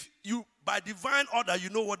 Even if you, by divine order, you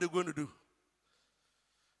know what they're going to do.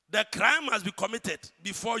 The crime must be committed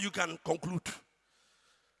before you can conclude.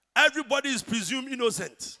 Everybody is presumed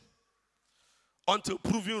innocent until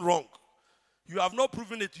proven wrong. You have not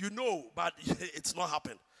proven it, you know, but it's not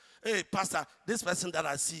happened. Hey, Pastor, this person that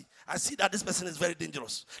I see that this person is very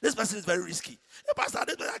dangerous. This person is very risky. Hey, Pastor,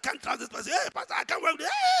 this person, I can't trust this person. Hey, Pastor, I can't work with.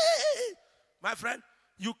 Hey. My friend,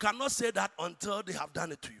 you cannot say that until they have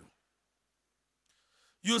done it to you.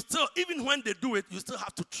 You still, even when they do it, you still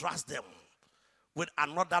have to trust them with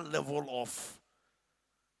another level of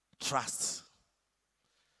trust.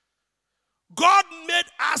 God made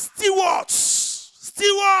us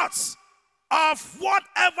stewards of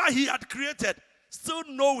whatever he had created, still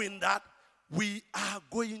knowing that we are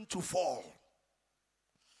going to fall.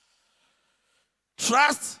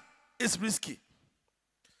 Trust is risky.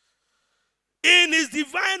 In his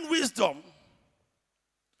divine wisdom,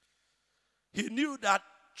 he knew that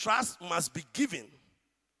trust must be given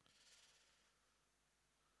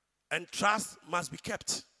and trust must be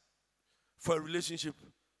kept for a relationship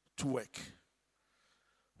to work.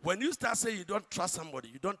 When you start saying you don't trust somebody,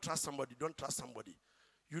 you don't trust somebody, you don't trust somebody,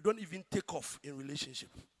 you don't even take off in relationship.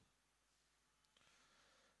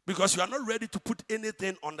 Because you are not ready to put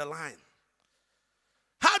anything on the line.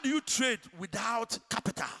 How do you trade without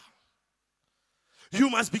capital? You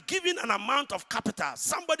must be given an amount of capital.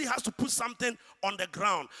 Somebody has to put something on the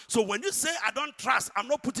ground. So when you say, I don't trust, I'm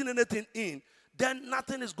not putting anything in, then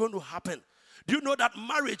nothing is going to happen. Do you know that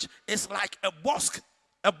marriage is like a box?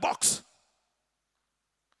 A box.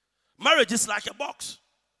 Marriage is like a box.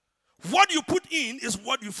 What you put in is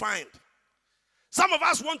what you find. Some of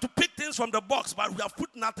us want to pick things from the box, but we have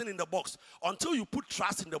put nothing in the box. Until you put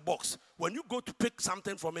trust in the box, when you go to pick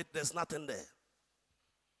something from it, there's nothing there.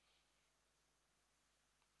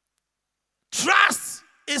 Trust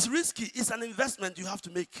is risky. It's an investment you have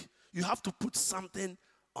to make. You have to put something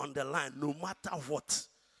on the line, no matter what.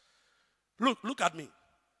 Look at me.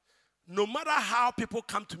 No matter how people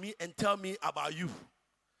come to me and tell me about you,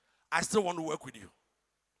 I still want to work with you.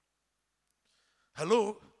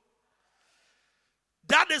 Hello?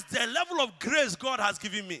 That is the level of grace God has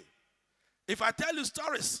given me. If I tell you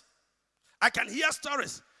stories, I can hear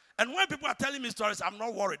stories. And when people are telling me stories, I'm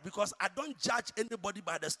not worried because I don't judge anybody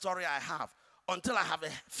by the story I have until I have a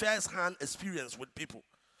first-hand experience with people.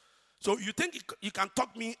 So you think you can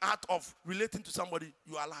talk me out of relating to somebody,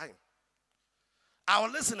 you are lying. I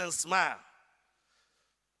will listen and smile.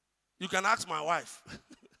 You can ask my wife.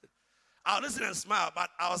 I'll listen and smile, but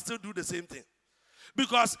I'll still do the same thing.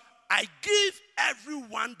 Because I give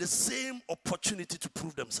everyone the same opportunity to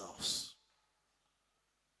prove themselves.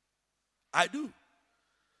 I do.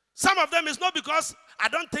 Some of them is not because I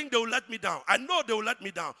don't think they will let me down. I know they will let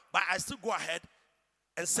me down, but I still go ahead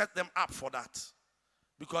and set them up for that.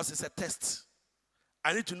 Because it's a test.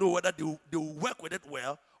 I need to know whether they will work with it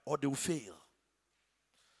well or they will fail.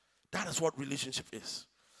 That is what relationship is.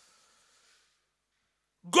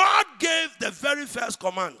 God gave the very first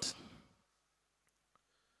command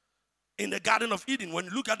in the Garden of Eden. When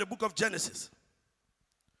you look at the book of Genesis,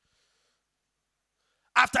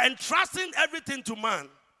 after entrusting everything to man,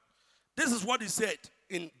 this is what he said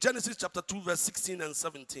in Genesis chapter 2, verse 16 and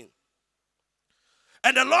 17.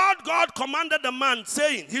 And the Lord God commanded the man,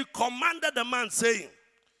 saying,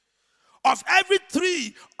 of every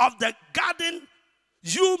tree of the garden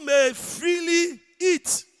you may freely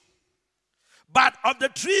eat. But of the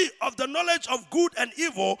tree of the knowledge of good and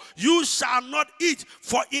evil you shall not eat.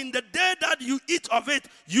 For in the day that you eat of it,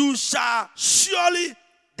 you shall surely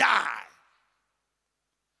die.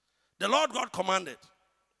 The Lord God commanded.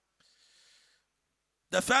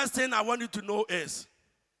 The first thing I want you to know is,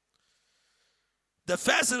 the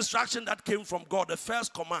first instruction that came from God, the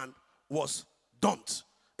first command was don't.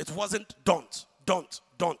 It wasn't don't.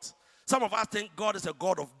 Some of us think God is a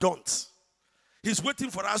God of don't. He's waiting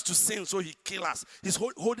for us to sin so he kill us. He's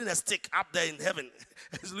holding a stick up there in heaven.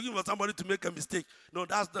 He's looking for somebody to make a mistake. No,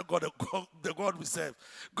 that's not God, the God we serve.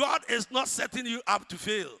 God is not setting you up to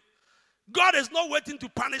fail. God is not waiting to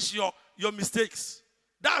punish your mistakes.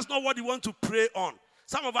 That's not what he wants to pray on.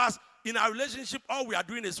 Some of us, in our relationship, all we are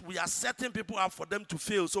doing is we are setting people up for them to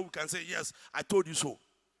fail so we can say, yes, I told you so.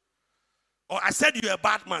 Or I said you're a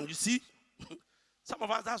bad man, you see? Some of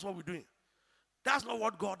us, that's what we're doing. That's not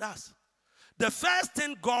what God does. The first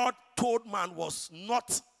thing God told man was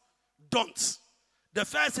not don't. The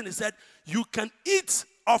first thing he said, you can eat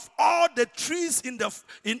of all the trees in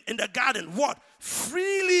the garden. What?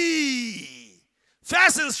 Freely.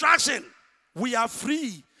 First instruction, we are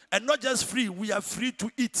free. And not just free, we are free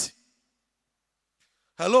to eat.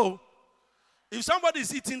 Hello? If somebody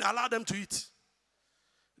is eating, allow them to eat.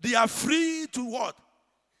 They are free to what?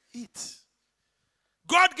 Eat.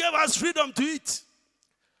 God gave us freedom to eat.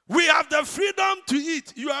 We have the freedom to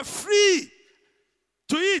eat. You are free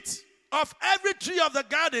to eat. Of every tree of the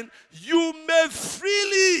garden, you may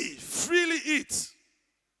freely eat.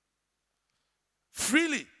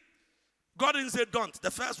 Freely. God didn't say don't.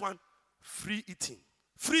 The first one, free eating.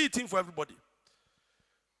 Free eating for everybody.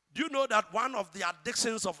 Do you know that one of the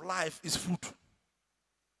addictions of life is food?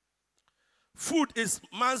 Food is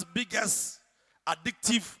man's biggest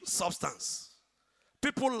addictive substance.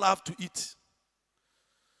 People love to eat.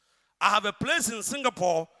 I have a place in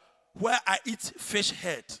Singapore where I eat fish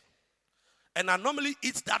head. And I normally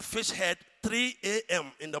eat that fish head 3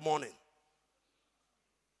 a.m. in the morning.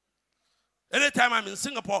 Anytime I'm in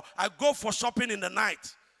Singapore, I go for shopping in the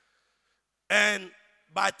night. And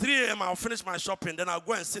by 3 a.m. I'll finish my shopping. Then I'll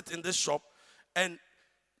go and sit in this shop. And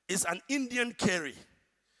it's an Indian curry.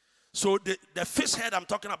 So the fish head I'm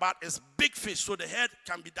talking about is big fish. So the head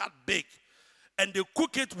can be that big. And they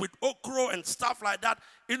cook it with okra and stuff like that.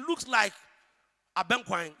 It looks like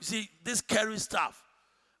abenkwang. You see, this curry stuff.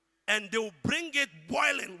 And they will bring it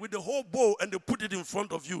boiling with the whole bowl and they put it in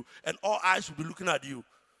front of you. And all eyes will be looking at you.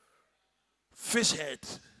 Fish head.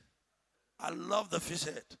 I love the fish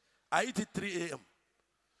head. I eat it 3 a.m.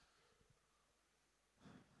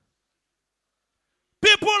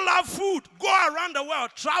 People love food. Go around the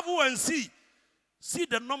world. Travel and see. See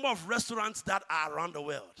the number of restaurants that are around the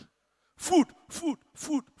world. Food.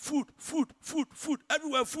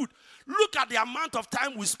 Everywhere food. Look at the amount of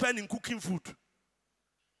time we spend in cooking food.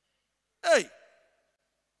 Hey,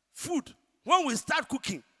 food. When we start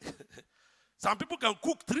cooking, some people can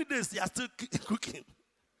cook 3 days, they are still cooking.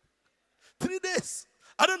 3 days.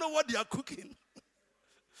 I don't know what they are cooking.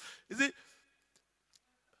 You see,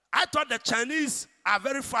 I thought the Chinese are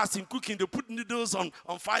very fast in cooking. They put noodles on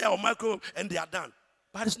fire or microwave and they are done.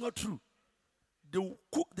 But it's not true. They will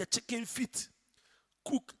cook the chicken feet,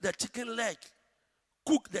 cook the chicken leg,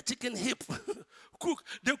 cook the chicken hip,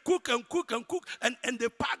 They cook and they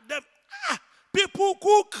pack them. People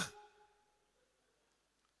cook.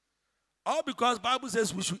 All because Bible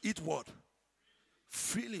says we should eat what?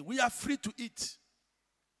 Freely. We are free to eat.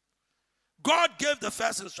 God gave the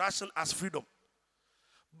first instruction as freedom.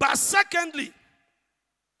 But secondly,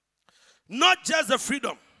 not just the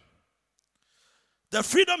freedom. The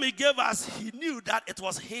freedom he gave us, he knew that it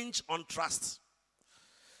was hinged on trust.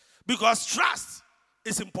 Because trust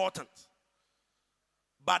is important.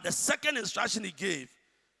 But the second instruction he gave,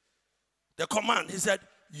 the command, he said,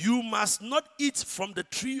 you must not eat from the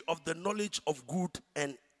tree of the knowledge of good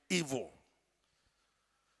and evil.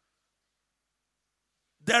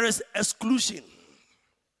 There is exclusion.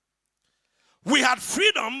 We had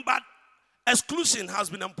freedom, but exclusion has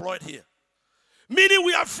been employed here. Meaning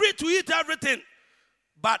we are free to eat everything.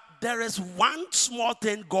 But there is one small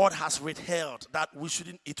thing God has withheld that we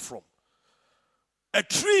shouldn't eat from. A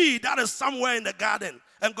tree that is somewhere in the garden.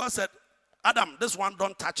 And God said, Adam, this one,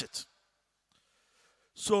 don't touch it.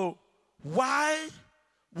 So why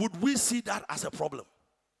would we see that as a problem?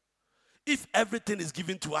 If everything is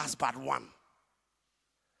given to us but one.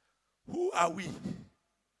 Who are we?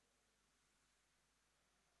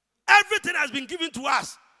 Everything has been given to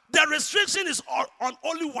us, The restriction is on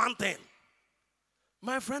only one thing.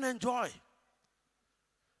 My friend, enjoy.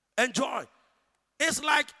 Enjoy. It's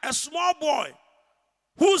like a small boy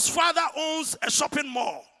whose father owns a shopping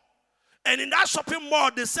mall. And in that shopping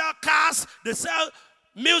mall, they sell cars, they sell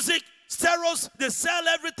music, stereos, they sell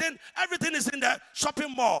everything. Everything is in the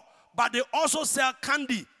shopping mall. But they also sell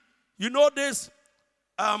candy. You know this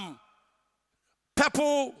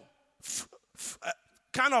purple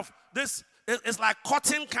kind of, this it's like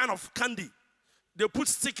cotton kind of candy. They put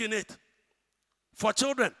stick in it for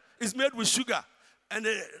children. It's made with sugar and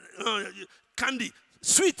candy,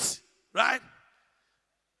 sweet, right?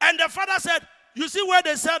 And the father said, you see where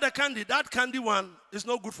they sell the candy? That candy one is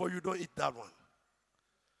no good for you. Don't eat that one.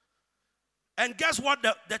 And guess what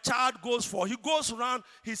the child goes for? He goes around,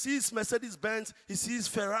 he sees Mercedes-Benz, he sees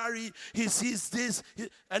Ferrari, he sees this,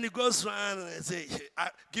 and he goes around and says,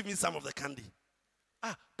 give me some of the candy.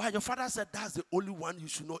 But your father said that's the only one you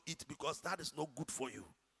should not eat because that is not good for you.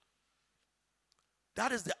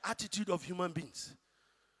 That is the attitude of human beings.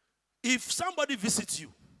 If somebody visits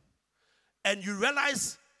you and you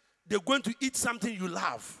realize they're going to eat something you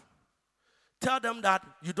love, tell them that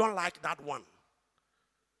you don't like that one.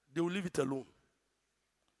 They will leave it alone.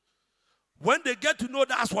 When they get to know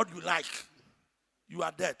that's what you like, you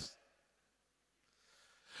are dead.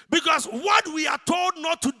 Because what we are told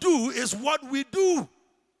not to do is what we do.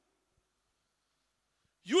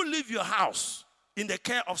 You leave your house in the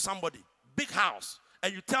care of somebody, big house,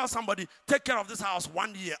 and you tell somebody, take care of this house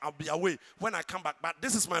 1 year, I'll be away. When I come back, but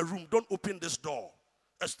this is my room, don't open this door,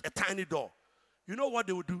 a tiny door. You know what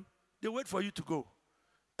they will do? They wait for you to go.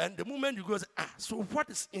 And the moment you go, so what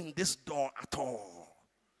is in this door at all?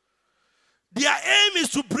 Their aim is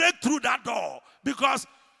to break through that door because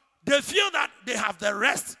they feel that they have the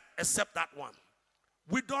rest except that one.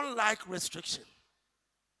 We don't like restriction.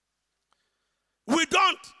 We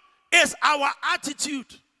don't. It's our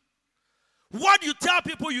attitude. What you tell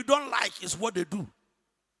people you don't like is what they do.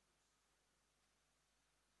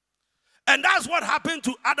 And that's what happened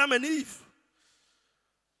to Adam and Eve.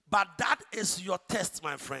 But that is your test,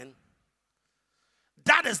 my friend.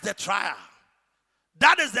 That is the trial.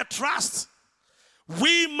 That is the trust.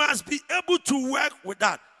 We must be able to work with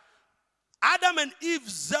that. Adam and Eve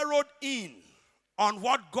zeroed in on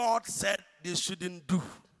what God said they shouldn't do.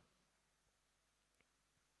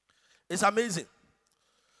 It's amazing.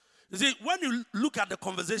 You see, when you look at the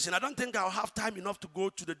conversation, I don't think I'll have time enough to go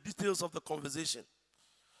to the details of the conversation.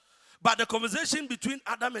 But the conversation between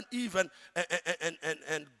Adam and Eve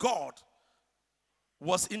and God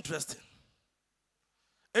was interesting.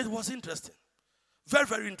 It was interesting. Very,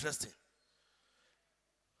 very interesting.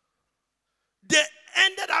 They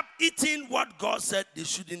ended up eating what God said they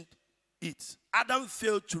shouldn't eat. Adam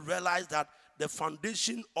failed to realize that the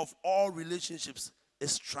foundation of all relationships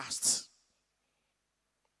is trust.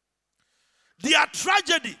 Their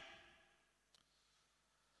tragedy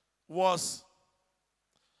was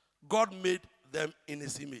God made them in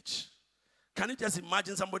his image. Can you just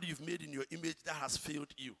imagine somebody you've made in your image that has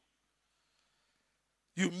failed you?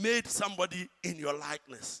 You made somebody in your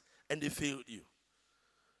likeness and they failed you.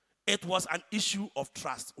 It was an issue of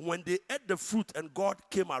trust. When they ate the fruit and God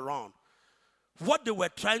came around, what they were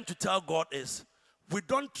trying to tell God is, we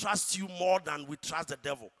don't trust you more than we trust the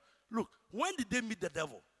devil. Look, when did they meet the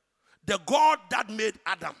devil? The God that made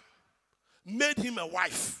Adam made him a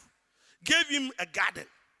wife, gave him a garden,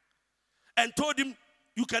 and told him,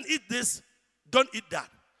 you can eat this, don't eat that.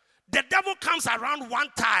 The devil comes around one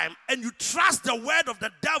time and you trust the word of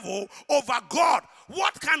the devil over God.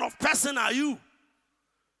 What kind of person are you?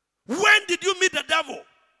 When did you meet the devil?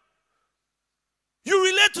 You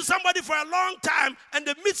relate to somebody for a long time and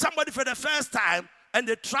they meet somebody for the first time and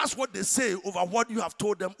they trust what they say over what you have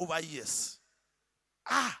told them over years.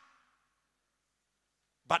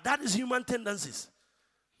 But that is human tendencies.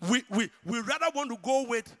 We rather want to go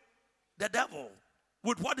with the devil,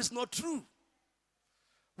 with what is not true.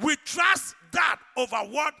 We trust that over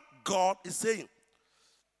what God is saying.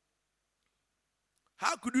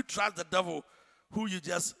 How could you trust the devil who you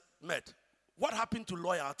just met? What happened to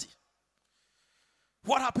loyalty?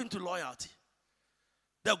 What happened to loyalty?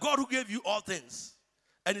 The God who gave you all things.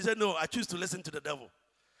 And he said, no, I choose to listen to the devil.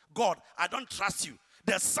 God, I don't trust you.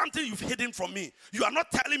 There's something you've hidden from me. You are not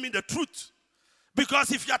telling me the truth.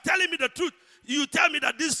 Because if you are telling me the truth, you tell me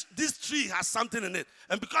that this tree has something in it.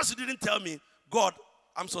 And because you didn't tell me, God,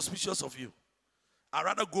 I'm suspicious of you. I'd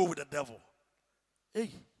rather go with the devil. Hey.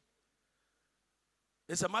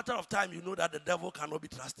 It's a matter of time you know that the devil cannot be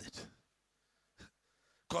trusted.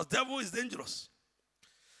 Because devil is dangerous.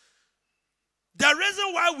 The reason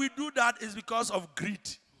why we do that is because of greed.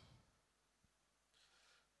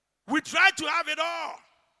 We try to have it all.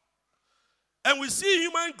 And we see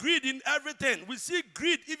human greed in everything. We see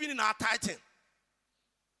greed even in our tithing.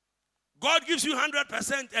 God gives you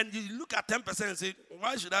 100% and you look at 10% and say,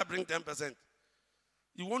 why should I bring 10%?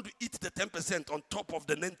 You want to eat the 10% on top of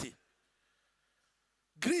the 90.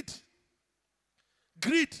 Greed.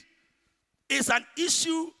 Greed is an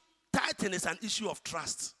issue. Tithing is an issue of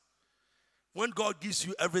trust. When God gives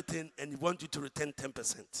you everything and He wants you to return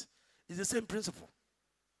 10%, it's the same principle.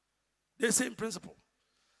 The same principle.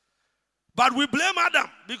 But we blame Adam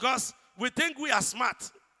because we think we are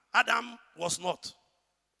smart. Adam was not.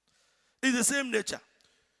 It's the same nature.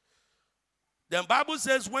 The Bible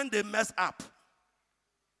says when they mess up,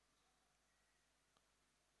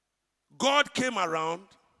 God came around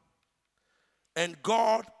and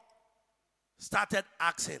God started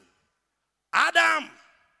asking, Adam,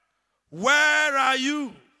 where are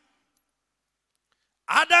you?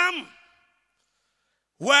 Adam,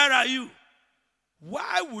 where are you?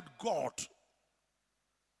 Why would God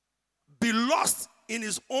be lost in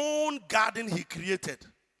His own garden He created,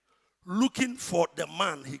 looking for the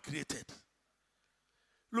man He created?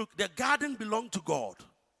 Look, the garden belonged to God.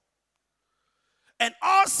 And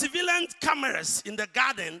all surveillance cameras in the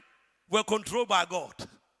garden were controlled by God.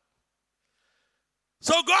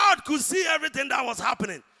 So God could see everything that was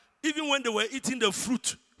happening. Even when they were eating the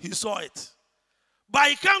fruit, He saw it. But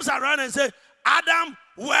He comes around and says, Adam,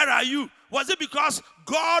 where are you? Was it because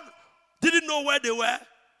God didn't know where they were?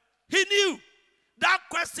 He knew. That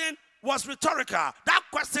question was rhetorical. That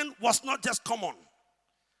question was not just common.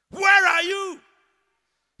 Where are you?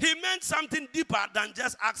 He meant something deeper than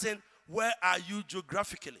just asking, where are you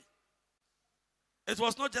geographically? It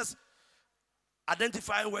was not just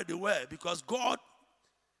identifying where they were, because God,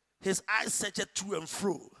 His eyes searched to and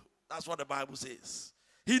fro. That's what the Bible says.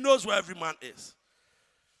 He knows where every man is.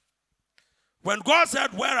 When God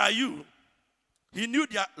said, where are you? He knew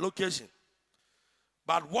their location.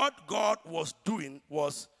 But what God was doing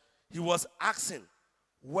was, He was asking,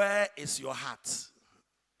 where is your heart?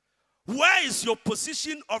 Where is your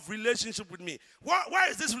position of relationship with me? Where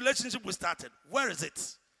is this relationship we started? Where is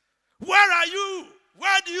it? Where are you?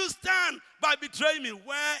 Where do you stand by betraying me?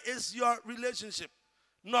 Where is your relationship?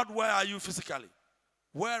 Not where are you physically.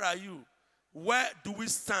 Where are you? Where do we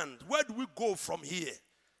stand? Where do we go from here?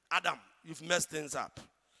 Adam, you've messed things up.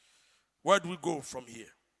 Where do we go from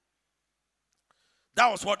here? That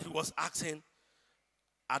was what He was asking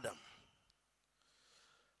Adam.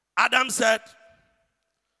 Adam said,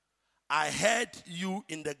 I heard you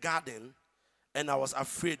in the garden and I was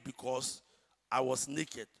afraid because I was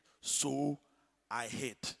naked, so I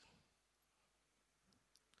hid.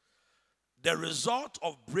 The result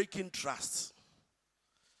of breaking trust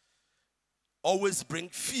always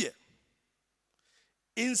brings fear,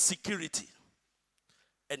 insecurity,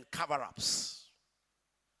 and cover-ups.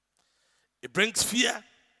 It brings fear,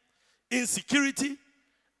 insecurity,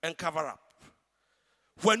 and cover-up.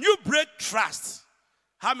 When you break trust,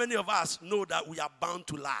 how many of us know that we are bound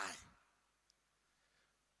to lie?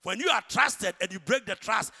 When you are trusted and you break the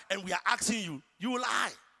trust and we are asking you, you will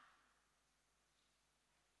lie.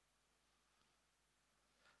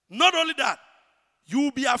 Not only that, you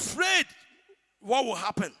will be afraid what will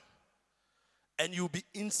happen and you'll be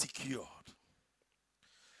insecure.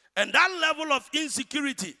 And that level of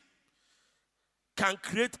insecurity can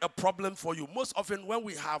create a problem for you. Most often when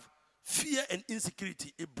we have fear and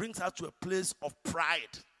insecurity, it brings us to a place of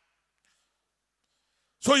pride.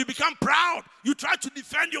 So you become proud. You try to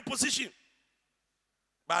defend your position.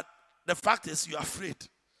 But the fact is you are afraid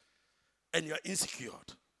and you are insecure.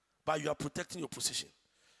 But you are protecting your position.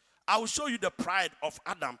 I will show you the pride of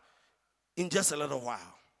Adam in just a little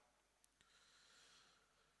while.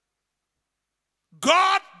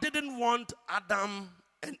 God didn't want Adam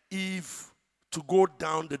and Eve to go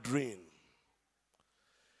down the drain.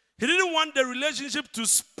 He didn't want the relationship to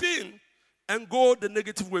spin and go the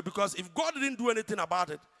negative way, because if God didn't do anything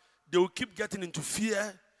about it, they will keep getting into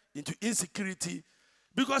fear, into insecurity,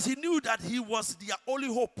 because He knew that He was their only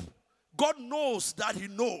hope. God knows that He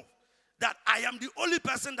knows that I am the only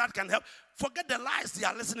person that can help. Forget the lies they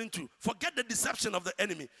are listening to. Forget the deception of the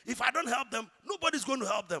enemy. If I don't help them, nobody's going to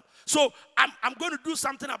help them. So I'm going to do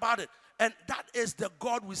something about it. And that is the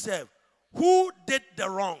God we serve. Who did the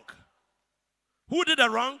wrong? Who did the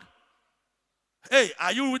wrong? Hey,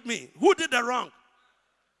 are you with me? Who did the wrong?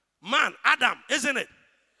 Man, Adam, isn't it?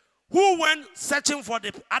 Who went searching for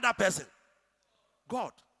the other person?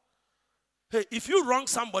 God. Hey, if you wrong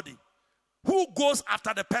somebody, who goes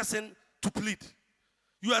after the person to plead?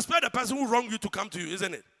 You expect the person who wronged you to come to you,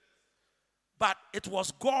 isn't it? But it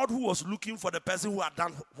was God who was looking for the person who had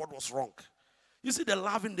done what was wrong. You see the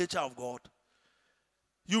loving nature of God.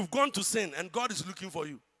 You've gone to sin and God is looking for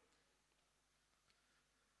you.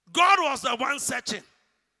 God was the one searching.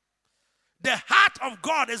 The heart of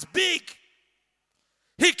God is big.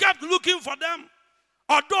 He kept looking for them,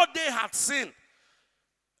 although they had sinned.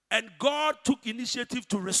 And God took initiative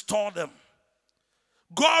to restore them.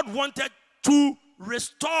 God wanted to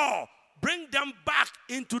restore, bring them back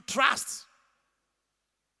into trust.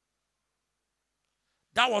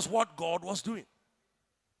 That was what God was doing.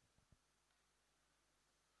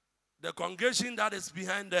 The congregation that is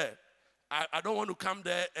behind there, I don't want to come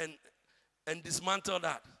there and dismantle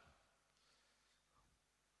that.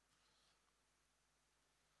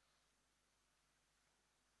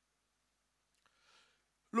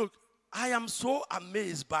 Look, I am so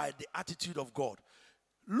amazed by the attitude of God.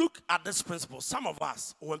 Look at this principle. Some of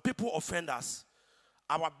us, when people offend us,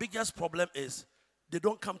 our biggest problem is they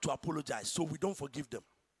don't come to apologize, so we don't forgive them.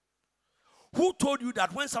 Who told you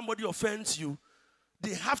that when somebody offends you,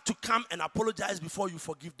 they have to come and apologize before you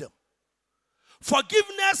forgive them?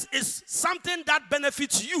 Forgiveness is something that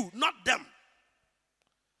benefits you, not them.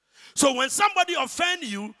 So when somebody offends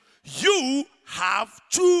you, you have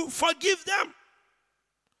to forgive them.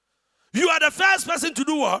 You are the first person to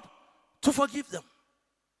do what? To forgive them.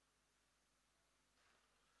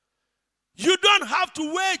 You don't have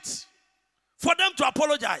to wait for them to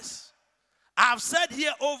apologize. I've said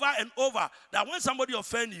here over and over that when somebody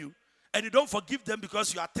offends you and you don't forgive them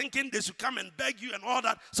because you are thinking they should come and beg you and all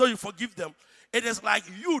that, so you forgive them, it is like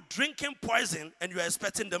you drinking poison and you are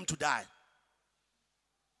expecting them to die.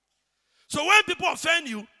 So when people offend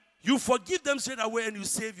you, you forgive them straight away and you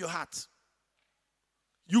save your heart.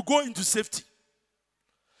 You go into safety.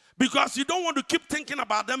 Because you don't want to keep thinking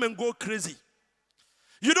about them and go crazy.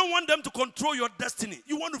 You don't want them to control your destiny.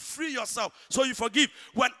 You want to free yourself, so you forgive.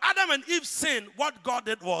 When Adam and Eve sinned, what God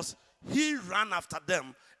did was, he ran after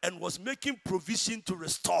them and was making provision to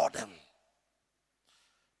restore them.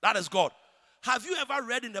 That is God. Have you ever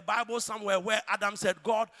read in the Bible somewhere where Adam said,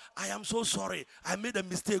 God, I am so sorry. I made a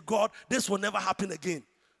mistake. God, this will never happen again.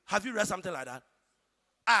 Have you read something like that?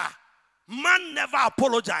 Man never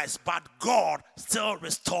apologized, but God still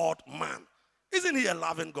restored man. Isn't he a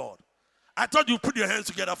loving God? I thought you put your hands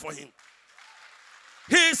together for him.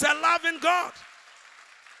 He is a loving God.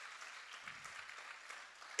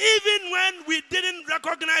 Even when we didn't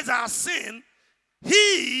recognize our sin,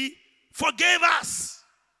 he forgave us.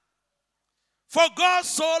 For God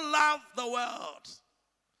so loved the world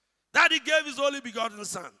that he gave his only begotten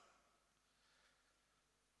Son.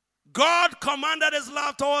 God commanded his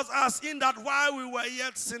love towards us in that while we were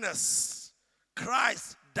yet sinners,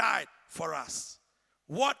 Christ died for us.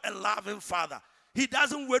 What a loving Father. He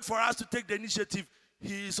doesn't wait for us to take the initiative.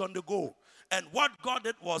 He is on the go. And what God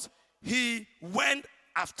did was, he went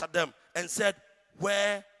after them and said,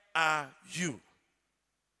 where are you?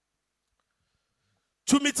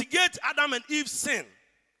 To mitigate Adam and Eve's sin,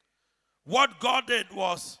 what God did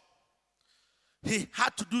was, he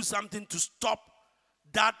had to do something to stop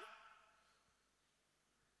that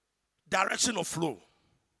direction of flow.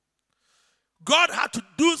 God had to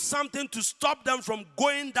do something to stop them from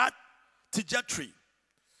going that trajectory,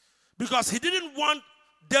 because he didn't want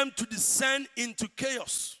them to descend into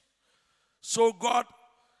chaos. So God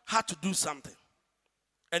had to do something,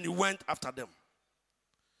 and he went after them.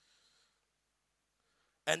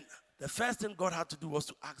 And the first thing God had to do was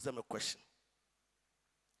to ask them a question.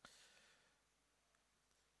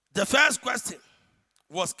 The first question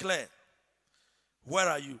was clear. Where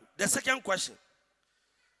are you? The second question,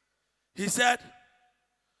 he said,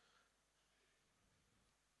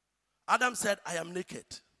 Adam said, I am naked.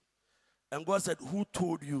 And God said, who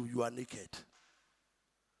told you you are naked?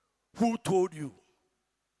 Who told you?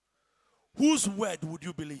 Whose word would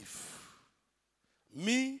you believe?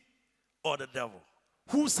 Me or the devil?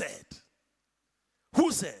 Who said?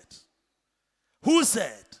 Who said? Who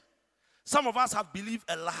said? Some of us have believed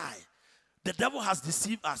a lie. The devil has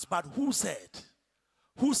deceived us, but who said?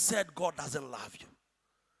 Who said God doesn't love you?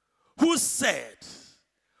 Who said?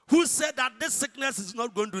 Who said that this sickness is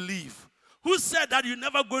not going to leave? Who said that you're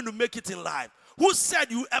never going to make it in life? Who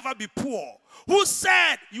said you ever be poor? Who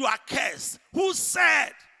said you are cursed? Who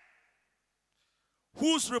said?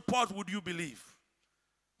 Whose report would you believe?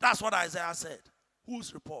 That's what Isaiah said.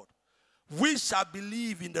 Whose report? We shall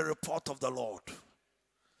believe in the report of the Lord.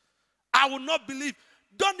 I will not believe.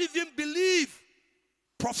 Don't even believe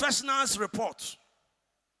professionals' reports,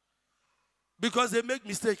 because they make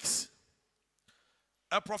mistakes.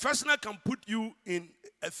 A professional can put you in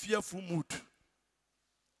a fearful mood.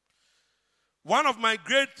 One of my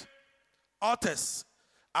great authors,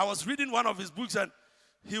 I was reading one of his books, and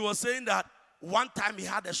he was saying that one time he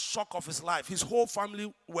had a shock of his life. His whole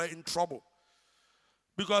family were in trouble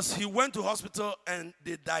because he went to hospital and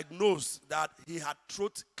they diagnosed that he had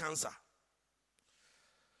throat cancer.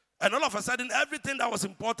 And all of a sudden, everything that was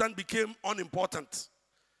important became unimportant.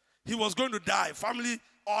 He was going to die. Family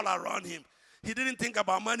all around him. He didn't think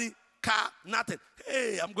about money, car, nothing.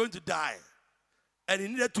 Hey, I'm going to die. And he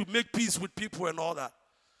needed to make peace with people and all that.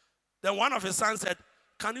 Then one of his sons said,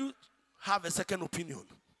 can you have a second opinion?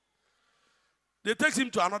 They take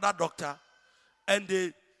him to another doctor, and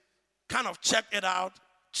they kind of check it out,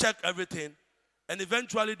 check everything, and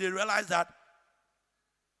eventually they realized that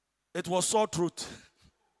it was sore throat.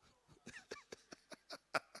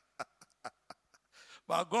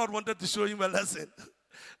 But God wanted to show him a lesson.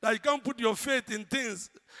 That you can't put your faith in things.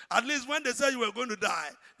 At least when they said you were going to die,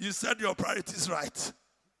 you set your priorities right.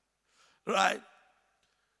 Right?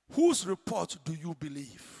 Whose report do you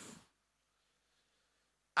believe?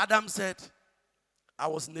 Adam said, I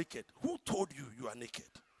was naked. Who told you you are naked?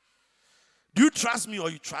 Do you trust me or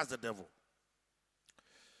you trust the devil?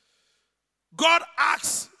 God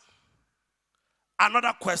asks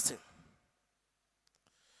another question.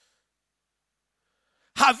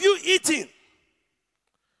 Have you eaten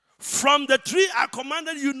from the tree I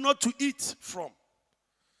commanded you not to eat from?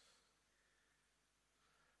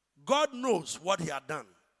 God knows what he had done,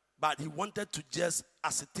 but he wanted to just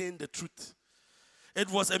ascertain the truth.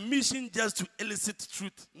 It was a mission just to elicit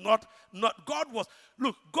truth. God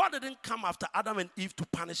didn't come after Adam and Eve to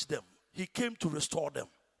punish them. He came to restore them.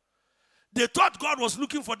 They thought God was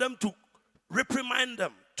looking for them to reprimand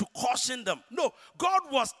them, to caution them. No, God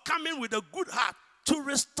was coming with a good heart to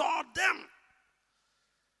restore them.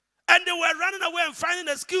 And they were running away and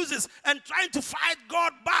finding excuses and trying to fight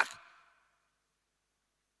God back.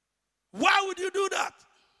 Why would you do that?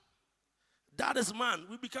 That is man.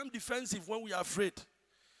 We become defensive when we are afraid.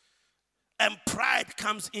 And pride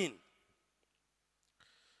comes in.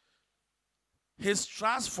 His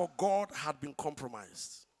trust for God had been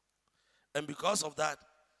compromised. And because of that,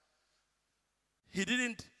 he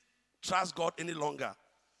didn't trust God any longer.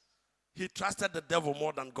 He trusted the devil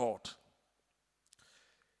more than God.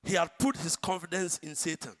 He had put his confidence in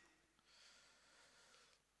Satan.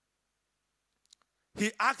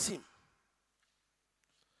 He asked him,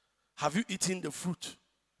 have you eaten the fruit?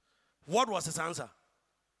 What was his answer?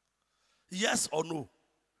 Yes or no?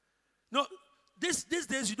 No, these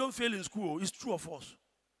days you don't fail in school. It's true or false?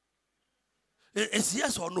 It's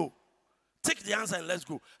yes or no. Take the answer and let's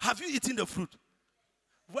go. Have you eaten the fruit?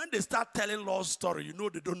 When they start telling Lord's story, you know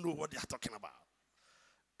they don't know what they are talking about.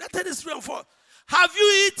 That is true and false. Have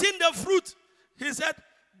you eaten the fruit? He said,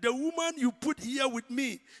 the woman you put here with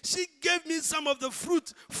me, she gave me some of the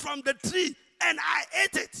fruit from the tree and I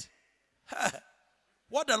ate it.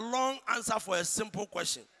 What a long answer for a simple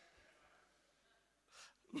question.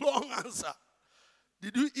 Long answer.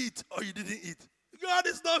 Did you eat or you didn't eat? God,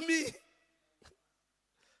 it's not me.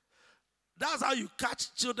 That's how you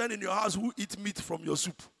catch children in your house who eat meat from your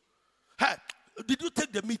soup. Hey, did you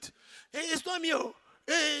take the meat? Hey, it's not me. Oh.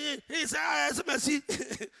 Hey, it's messy.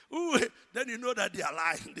 Then you know that they are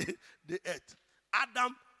lying. They ate.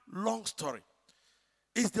 Adam, long story.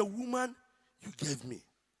 Is the woman you gave me.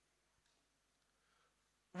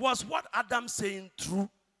 Was what Adam saying true?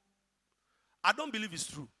 I don't believe it's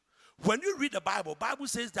true. When you read the Bible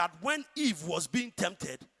says that when Eve was being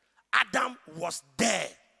tempted, Adam was there.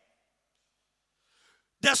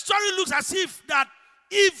 The story looks as if that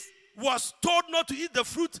Eve was told not to eat the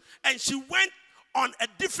fruit and she went on a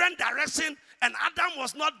different direction and Adam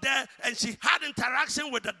was not there and she had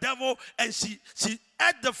interaction with the devil and she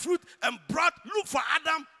ate the fruit and looked for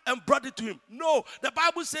Adam and brought it to him. No, the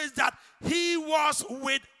Bible says that he was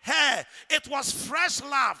with her. It was fresh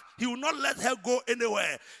love. He would not let her go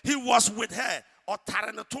anywhere. He was with her.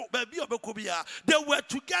 They were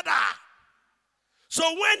together. So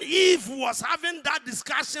when Eve was having that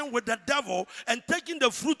discussion with the devil and taking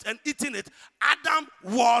the fruit and eating it, Adam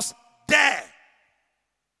was there.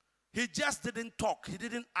 He just didn't talk. He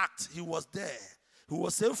didn't act. He was there. He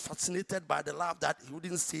was so fascinated by the love that he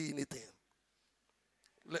wouldn't say anything.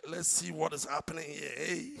 Let's see what is happening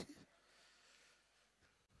here.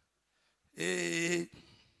 Hey.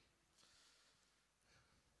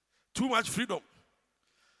 Too much freedom.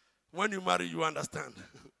 When you marry, you understand.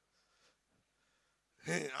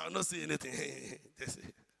 I'll not say anything.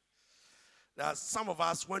 There's some of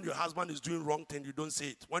us, when your husband is doing wrong thing, you don't say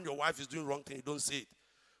it. When your wife is doing wrong thing, you don't say it.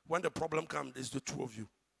 When the problem comes, it's the two of you.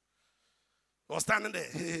 You're standing there.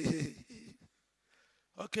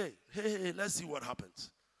 Okay, let's see what happens.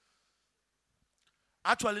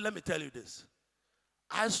 Actually, let me tell you this.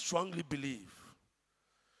 I strongly believe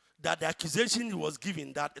that the accusation he was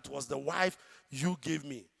giving, that it was the wife you gave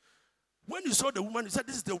me. When you saw the woman, you said,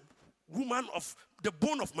 this is the woman of the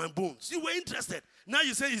bone of my bones. You were interested. Now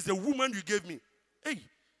you say, it's the woman you gave me. Hey,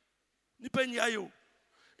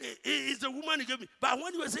 it's the woman you gave me. But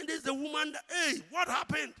when you were saying this is the woman, hey, what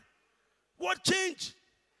happened? What changed?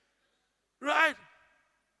 Right?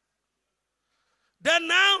 Then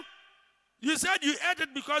now, you said you ate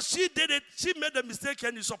it because she did it. She made a mistake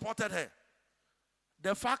and you supported her.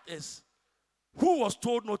 The fact is, who was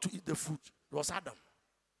told not to eat the fruit? It was Adam.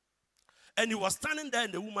 And he was standing there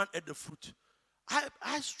and the woman ate the fruit.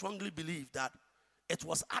 I strongly believe that it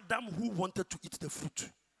was Adam who wanted to eat the fruit.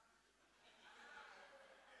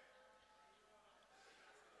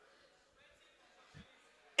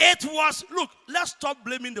 It was, look, let's stop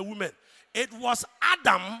blaming the women. It was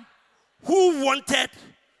Adam who wanted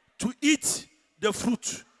to eat the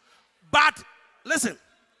fruit. But listen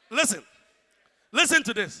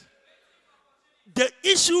to this. The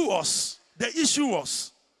issue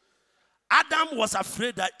was, Adam was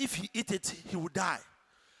afraid that if he eat it, he would die.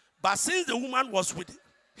 But since the woman was with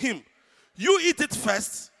him, you eat it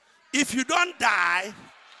first. If you don't die,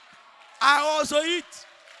 I also eat.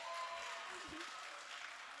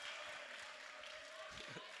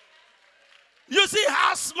 You see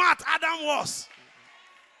how smart Adam was.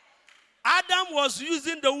 Adam was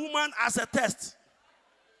using the woman as a test.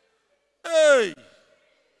 Hey.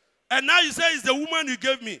 And now you say it's the woman you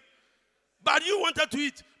gave me. But you wanted to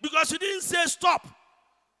eat because you didn't say stop.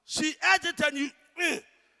 She ate it and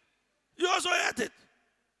you also ate it.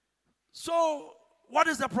 So what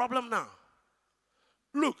is the problem now?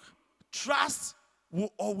 Look, trust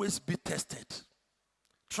will always be tested.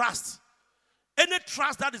 Trust. Any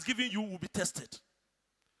trust that is given you will be tested.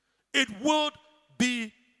 It will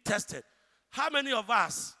be tested. How many of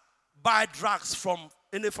us buy drugs from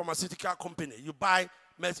any pharmaceutical company? You buy,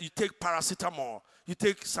 you take paracetamol, you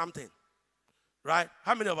take something, right?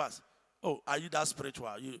 How many of us? Oh, are you that spiritual?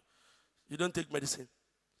 You don't take medicine?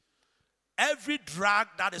 Every drug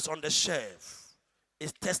that is on the shelf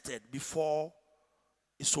is tested before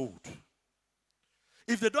it's sold.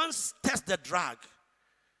 If they don't test the drug,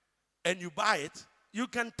 and you buy it, you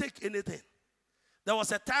can take anything. There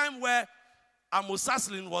was a time where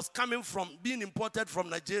amoxicillin was coming from, being imported from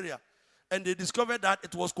Nigeria, and they discovered that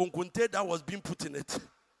it was konkonte that was being put in it.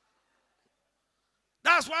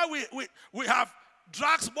 That's why we have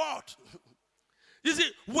drugs bought. You see,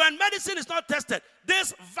 when medicine is not tested,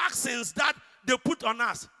 these vaccines that they put on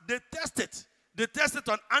us, they test it. They test it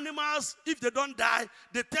on animals if they don't die.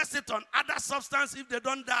 They test it on other substances if they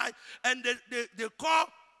don't die. And they call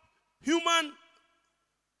human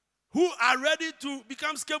who are ready to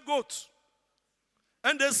become scapegoats.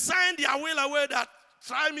 And they sign their will away that,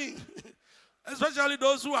 try me. Especially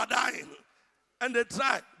those who are dying. And they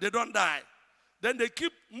try, they don't die. Then they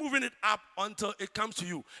keep moving it up until it comes to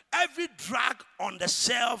you. Every drug on the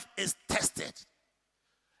shelf is tested.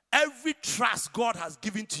 Every trust God has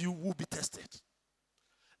given to you will be tested.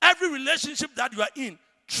 Every relationship that you are in,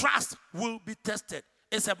 trust will be tested.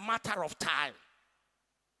 It's a matter of time.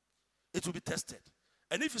 It will be tested.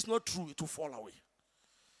 And if it's not true, it will fall away.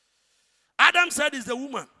 Adam said it's the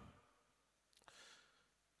woman.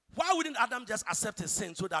 Why wouldn't Adam just accept his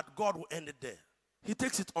sin so that God will end it there? He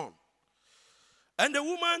takes it on. And the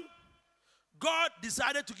woman, God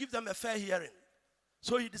decided to give them a fair hearing.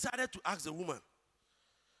 So he decided to ask the woman.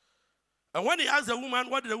 And when he asked the woman,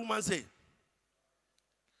 what did the woman say?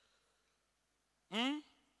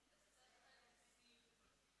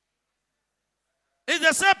 It's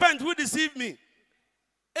the serpent who deceived me.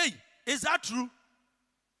 Hey, is that true?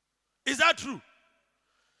 Is that true?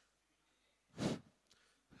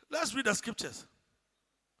 Let's read the scriptures.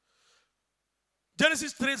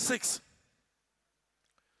 Genesis 3:6.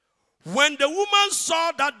 When the woman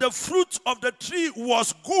saw that the fruit of the tree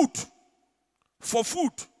was good for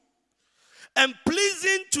food and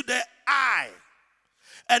pleasing to the eye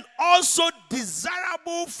and also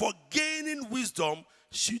desirable for gaining wisdom,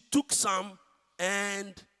 she took some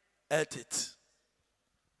and ate it.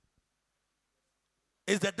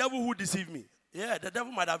 It's the devil who deceived me. Yeah, the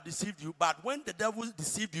devil might have deceived you, but when the devil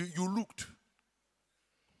deceived you, you looked.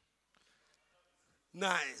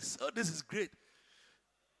 Nice. Oh, this is great.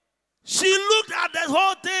 She looked at the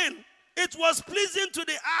whole thing. It was pleasing to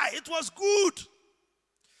the eye. It was good.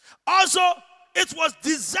 Also, it was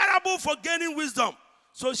desirable for gaining wisdom.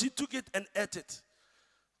 So she took it and ate it.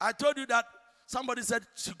 I told you that somebody said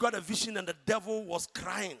she got a vision and the devil was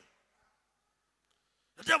crying.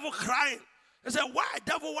 The devil crying. They said, why,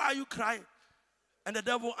 devil, why are you crying? And the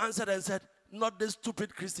devil answered and said, not these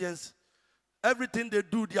stupid Christians. Everything they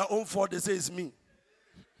do, their own fault, they say it's me.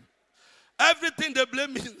 Everything they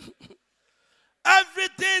blame me.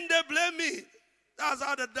 Everything they blame me. That's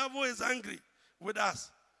how the devil is angry with us.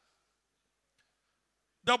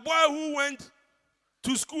 The boy who went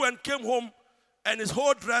to school and came home and his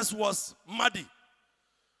whole dress was muddy.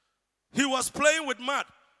 He was playing with mud.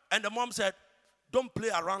 And the mom said, don't play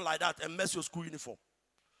around like that and mess your school uniform.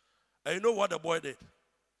 And you know what the boy did?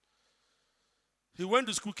 He went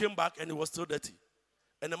to school, came back, and it was still dirty.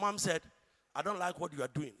 And the mom said, I don't like what you are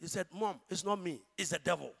doing. He said, Mom, it's not me. It's the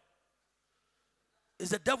devil. It's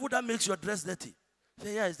the devil that makes your dress dirty. He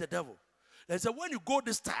said, yeah, it's the devil. And he said, when you go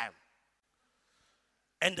this time,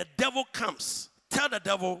 and the devil comes, tell the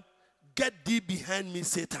devil, get thee behind me,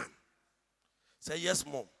 Satan. Say, yes,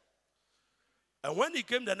 Mom. And when he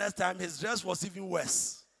came the next time, his dress was even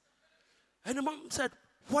worse. And the mom said,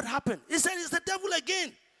 what happened? He said, it's the devil again.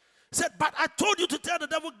 He said, but I told you to tell the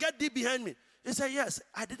devil, get thee behind me. He said, yes,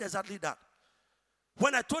 I did exactly that.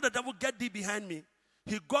 When I told the devil, get thee behind me,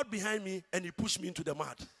 he got behind me and he pushed me into the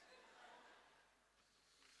mud.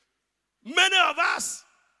 Many of us,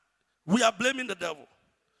 we are blaming the devil.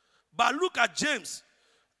 But look at James.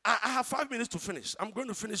 I have 5 minutes to finish. I'm going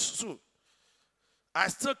to finish soon. I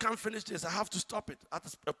still can't finish this. I have to stop it at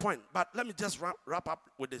a point. But let me just wrap up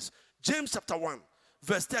with this. James chapter 1,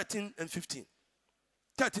 verse 13 and 15.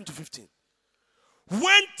 13 to 15.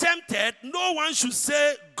 When tempted, no one should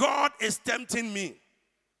say, God is tempting me.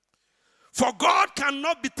 For God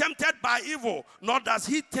cannot be tempted by evil, nor does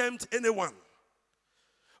he tempt anyone.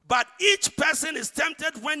 But each person is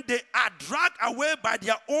tempted when they are dragged away by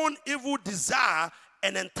their own evil desire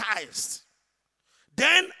and enticed.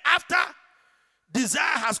 Then after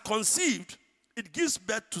desire has conceived, it gives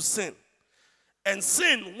birth to sin. And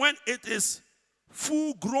sin, when it is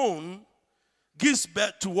full grown, gives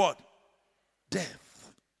birth to what?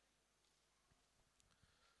 Death.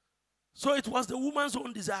 So it was the woman's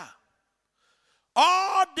own desire.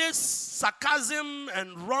 All this sarcasm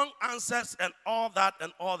and wrong answers and all that,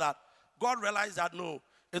 God realized that no,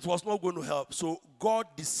 it was not going to help. So God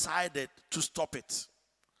decided to stop it.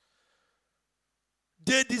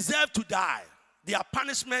 They deserved to die. Their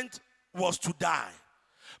punishment was to die.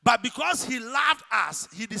 But because he loved us,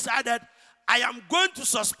 he decided, I am going to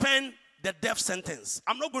suspend the death sentence.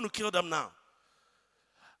 I'm not going to kill them now.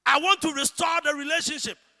 I want to restore the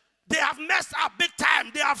relationship. They have messed up big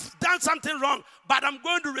time. They have done something wrong. But I'm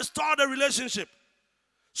going to restore the relationship.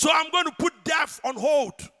 So I'm going to put death on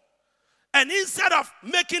hold. And instead of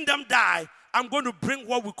making them die, I'm going to bring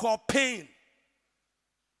what we call pain.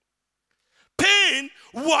 Pain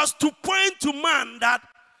was to point to man that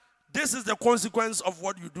this is the consequence of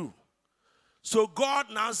what you do. So God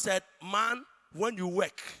now said, man, when you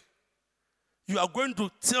work, you are going to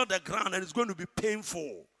till the ground and it's going to be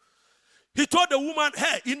painful. He told the woman,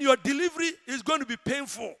 hey, in your delivery, it's going to be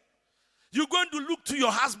painful. You're going to look to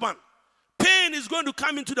your husband. Pain is going to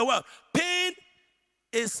come into the world. Pain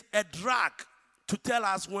is a drag to tell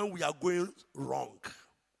us when we are going wrong.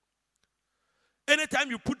 Anytime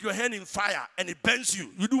you put your hand in fire and it bends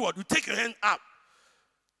you, you do what? You take your hand up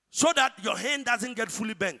so that your hand doesn't get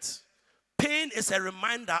fully bent. Pain is a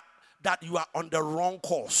reminder that you are on the wrong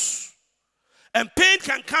course. And pain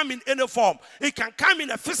can come in any form. It can come in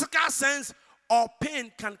a physical sense, or pain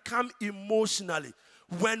can come emotionally.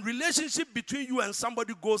 When relationship between you and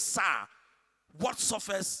somebody goes sour, what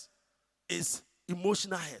suffers is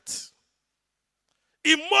emotional hurt.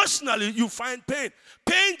 Emotionally, you find pain.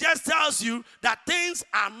 Pain just tells you that things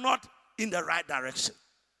are not in the right direction.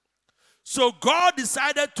 So God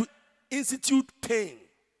decided to institute pain.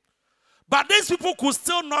 But these people could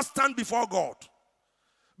still not stand before God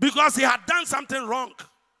because he had done something wrong.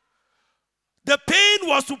 The pain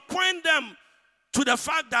was to point them to the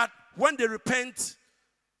fact that when they repent,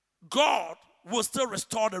 God will still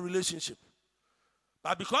restore the relationship.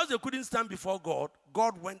 But because they couldn't stand before God,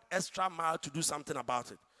 God went extra mile to do something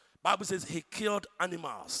about it. Bible says he killed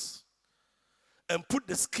animals and put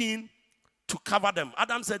the skin to cover them.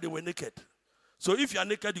 Adam said they were naked. So if you are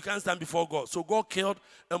naked, you can't stand before God. So God killed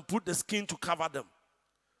and put the skin to cover them.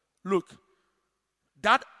 Look,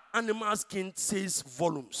 that animal skin says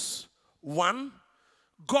volumes. One,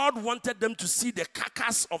 God wanted them to see the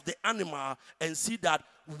carcass of the animal and see that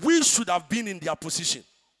we should have been in their position.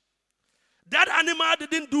 That animal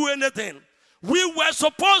didn't do anything. We were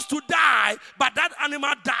supposed to die, but that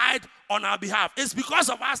animal died on our behalf. It's because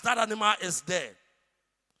of us that animal is there.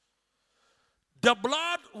 The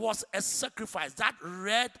blood was a sacrifice. That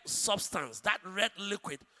red substance, that red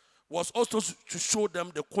liquid, was also to show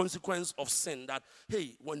them the consequence of sin. That,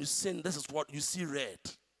 hey, when you sin, this is what you see red.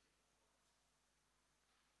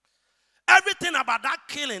 Everything about that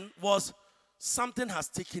killing was something has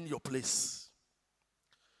taken your place.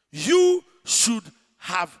 You should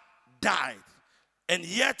have died, and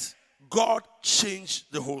yet God changed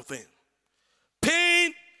the whole thing.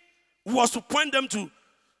 Pain was to point them to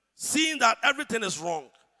seeing that everything is wrong,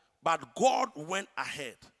 but God went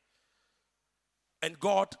ahead and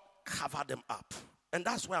God covered them up. And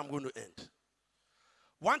that's where I'm going to end.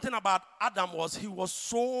 One thing about Adam was he was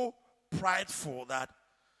so prideful that,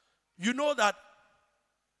 you know that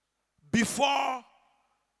before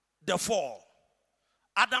the fall,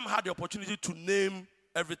 Adam had the opportunity to name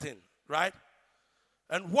everything, right?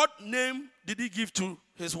 And what name did he give to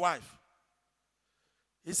his wife?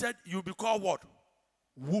 He said, you'll be called what?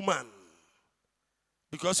 Woman.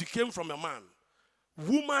 Because you came from a man.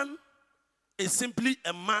 Woman is simply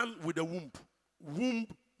a man with a womb. Womb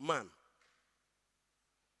man.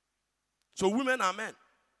 So women are men.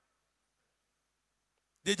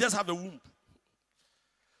 They just have a womb.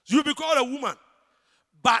 You'll be called a woman.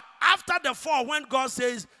 But after the fall, when God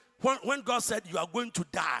says, when God said you are going to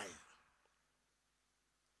die,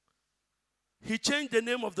 he changed the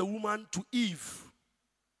name of the woman to Eve.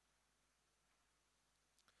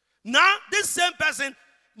 Now, this same person,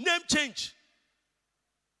 name change.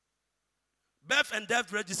 Birth and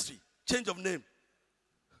death registry, change of name.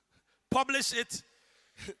 Publish it.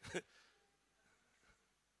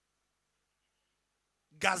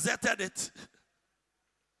 Gazetted it.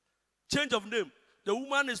 Change of name. The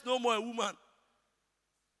woman is no more a woman.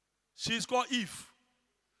 She is called Eve.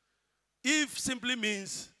 Eve simply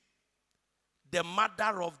means the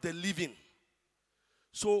mother of the living.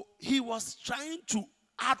 So he was trying to,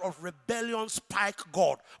 out of rebellion, spike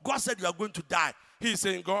God. God said you are going to die. He is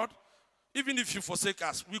saying, God, even if you forsake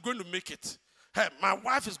us, we're going to make it. Hey, my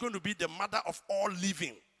wife is going to be the mother of all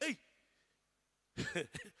living. Hey.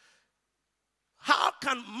 How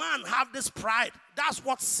can man have this pride? That's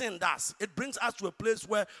what sin does. It brings us to a place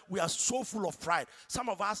where we are so full of pride. Some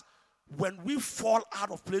of us, when we fall out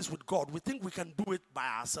of place with God, we think we can do it by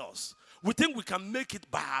ourselves. We think we can make it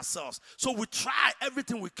by ourselves. So we try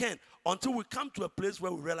everything we can until we come to a place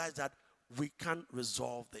where we realize that we can't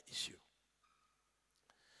resolve the issue.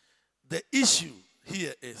 The issue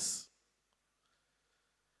here is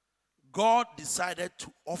God decided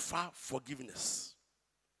to offer forgiveness.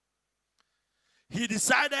 He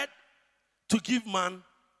decided to give man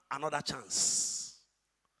another chance.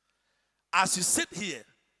 As you sit here,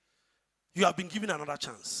 you have been given another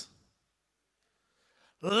chance.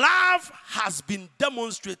 Love has been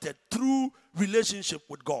demonstrated through relationship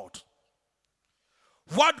with God.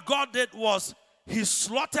 What God did was he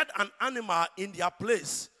slaughtered an animal in their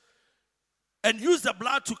place and used the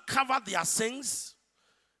blood to cover their sins,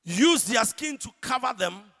 used their skin to cover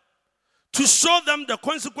them, to show them the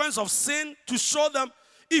consequence of sin, to show them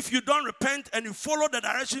if you don't repent and you follow the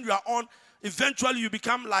direction you are on, eventually you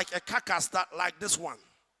become like a carcass like this one.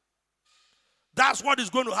 That's what is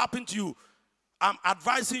going to happen to you. I'm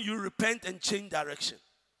advising you repent and change direction.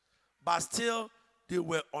 But still, they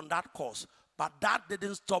were on that course. But that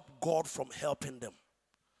didn't stop God from helping them.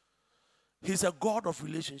 He's a God of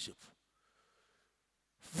relationship.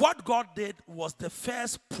 What God did was the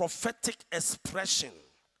first prophetic expression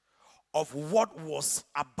of what was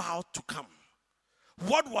about to come.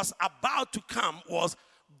 What was about to come was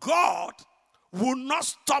God will not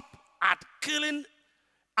stop at killing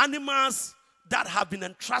animals that have been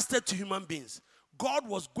entrusted to human beings. God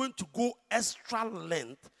was going to go extra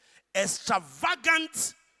length,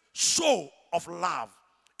 extravagant show of love.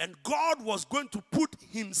 And God was going to put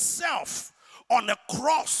himself on a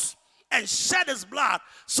cross and shed his blood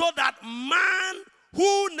so that man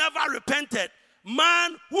who never repented,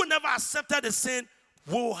 man who never accepted the sin,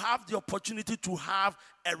 will have the opportunity to have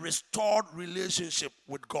a restored relationship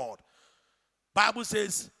with God. Bible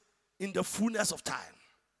says, in the fullness of time,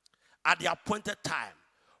 at the appointed time,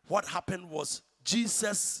 what happened was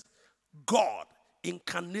Jesus, God,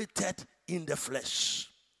 incarnated in the flesh.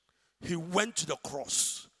 He went to the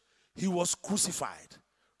cross. He was crucified.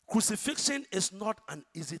 Crucifixion is not an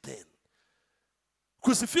easy thing.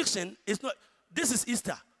 Crucifixion is not, this is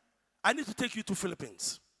Easter. I need to take you to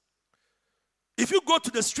Philippines. If you go to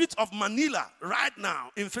the streets of Manila right now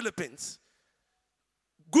in Philippines,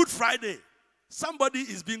 Good Friday, somebody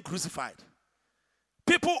is being crucified.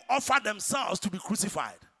 People offer themselves to be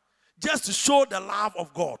crucified just to show the love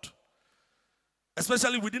of God,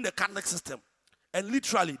 especially within the Catholic system. And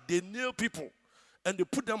literally, they nail people and they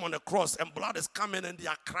put them on a cross and blood is coming and they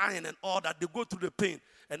are crying and all that. They go through the pain.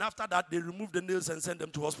 And after that, they remove the nails and send them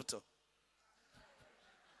to hospital.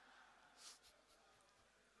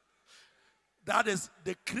 That is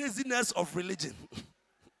the craziness of religion.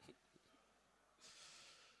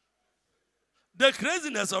 The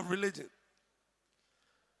craziness of religion.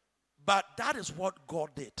 But that is what God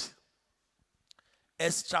did.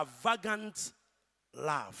 Extravagant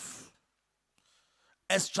love.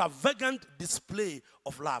 Extravagant display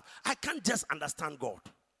of love. I can't just understand God.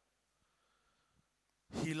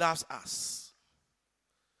 He loves us.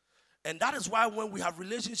 And that is why when we have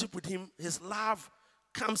relationship with him, his love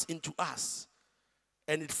comes into us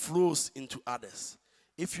and it flows into others.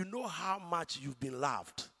 If you know how much you've been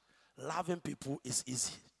loved, loving people is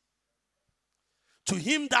easy. To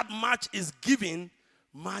him that much is given,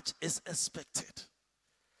 much is expected.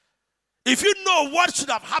 If you know what should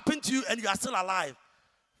have happened to you and you are still alive,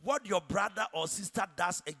 what your brother or sister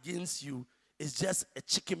does against you is just a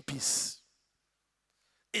chicken piece.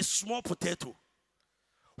 A small potato.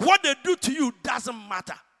 What they do to you doesn't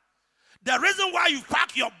matter. The reason why you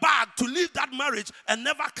pack your bag to leave that marriage and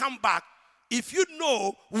never come back, if you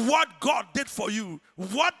know what God did for you,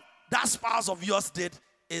 what that spouse of yours did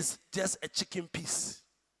is just a chicken piece.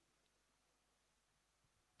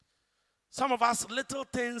 Some of us, little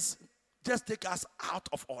things just take us out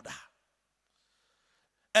of order.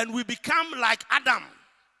 And we become like Adam.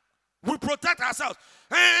 We protect ourselves.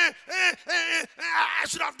 I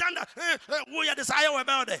should have done that. We are desire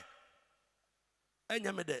about it.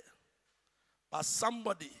 But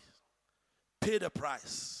somebody paid a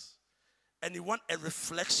price. And he wants a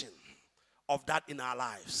reflection of that in our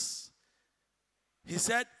lives. He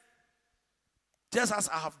said, just as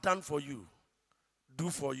I have done for you, do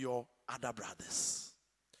for your other brothers.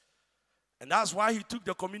 And that's why he took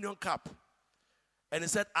the communion cup. And he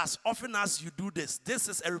said, as often as you do this, this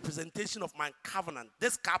is a representation of my covenant.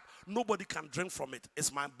 This cup, nobody can drink from it.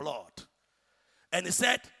 It's my blood. And he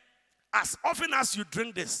said, as often as you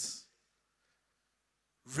drink this,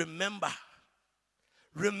 remember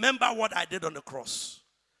what I did on the cross.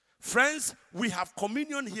 Friends, we have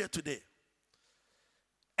communion here today.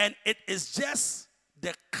 And it is just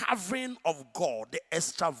the covering of God, the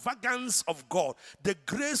extravagance of God, the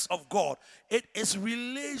grace of God. It is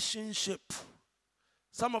relationship.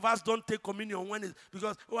 Some of us don't take communion when it's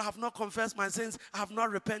because, I have not confessed my sins, I have not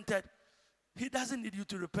repented. He doesn't need you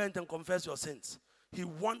to repent and confess your sins. He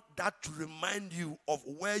wants that to remind you of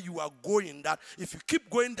where you are going, that if you keep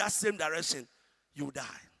going that same direction, you die.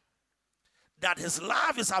 That his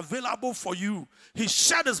love is available for you. He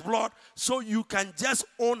shed his blood so you can just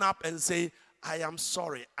own up and say, I am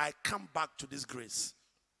sorry, I come back to this grace.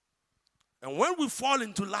 And when we fall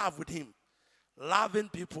into love with him, loving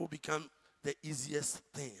people become the easiest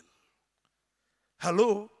thing.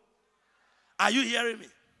 Hello? Are you hearing me?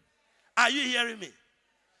 Are you hearing me?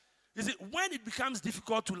 You see, when it becomes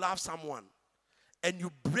difficult to love someone and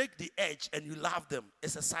you break the edge and you love them,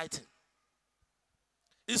 it's exciting.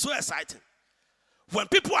 It's so exciting. When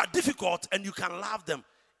people are difficult and you can love them,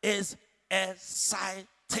 it's exciting.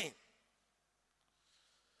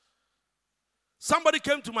 Somebody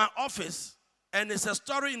came to my office, and it's a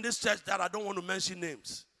story in this church that I don't want to mention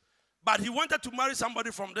names. But he wanted to marry somebody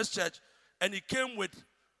from this church, and he came with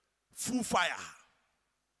full fire.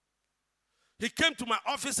 He came to my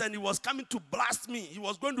office, and he was coming to blast me. He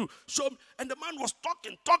was going to show me, and the man was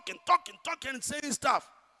talking, and saying stuff.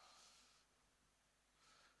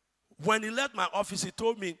 When he left my office, he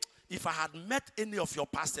told me, if I had met any of your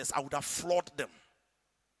pastors, I would have floored them.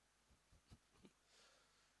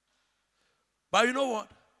 But you know what?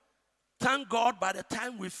 Thank God, by the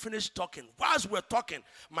time we finished talking, whilst we're talking,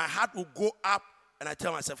 my heart will go up and I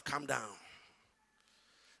tell myself, calm down.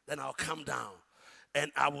 Then I'll calm down and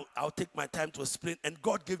I'll take my time to explain. And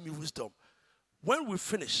God gave me wisdom. When we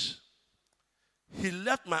finished, he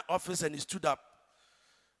left my office and he stood up.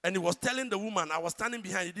 And he was telling the woman, I was standing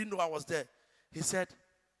behind, he didn't know I was there. He said,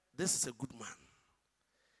 this is a good man.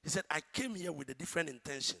 He said, I came here with a different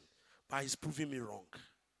intention, but he's proving me wrong.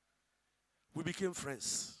 We became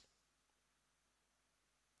friends.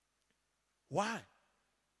 Why?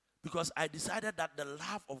 Because I decided that the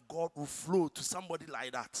love of God will flow to somebody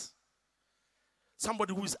like that.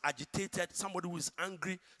 Somebody who is agitated, somebody who is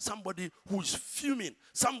angry, somebody who is fuming,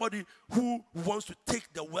 somebody who wants to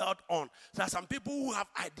take the world on. There are some people who have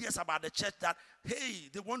ideas about the church that, hey,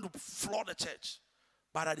 they want to floor the church.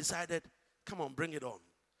 But I decided, come on, bring it on.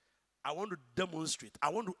 I want to demonstrate. I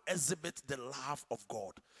want to exhibit the love of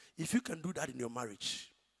God. If you can do that in your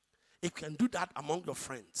marriage, if you can do that among your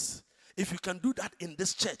friends, if you can do that in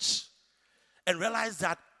this church, and realize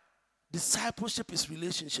that discipleship is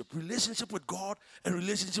relationship with God and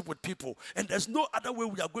relationship with people. And there's no other way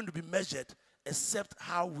we are going to be measured except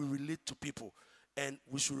how we relate to people. And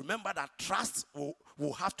we should remember that trust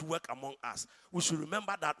will have to work among us. We should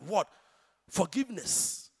remember that what?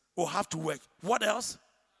 Forgiveness will have to work. What else?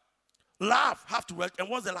 Love have to work. And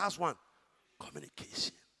what's the last one?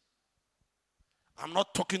 Communication. I'm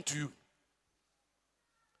not talking to you.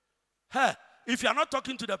 Hey, if you are not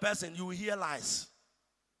talking to the person, you will hear lies.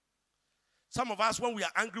 Some of us, when we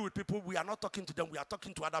are angry with people, we are not talking to them, we are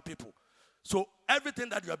talking to other people. So everything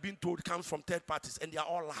that you are being told comes from third parties, and they are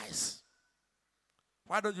all lies.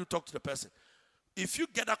 Why don't you talk to the person? If you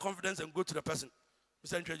get that confidence and go to the person,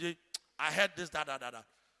 Mr. Ncheji, I heard this, that.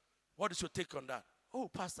 What is your take on that? Oh,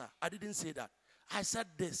 Pastor, I didn't say that. I said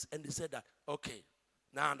this, and they said that. Okay,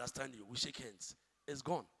 now I understand you. We shake hands. It's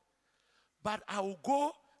gone. But I will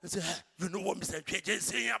go and say, hey, you know what Mr. Ncheji is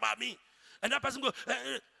saying about me? And that person goes,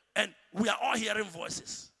 and we are all hearing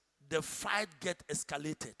voices. The fight gets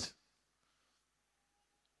escalated.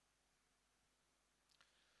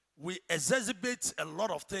 We exacerbate a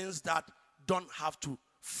lot of things that don't have to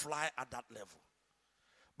fly at that level.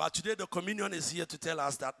 But today the communion is here to tell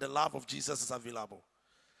us that the love of Jesus is available.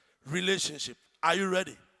 Relationship. Are you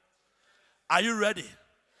ready? Are you ready?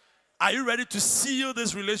 Are you ready to seal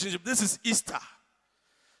this relationship? This is Easter.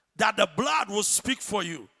 That the blood will speak for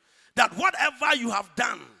you. That whatever you have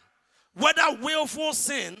done, whether willful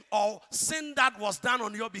sin or sin that was done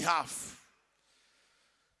on your behalf,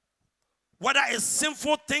 whether it's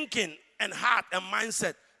sinful thinking and heart and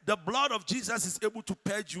mindset, the blood of Jesus is able to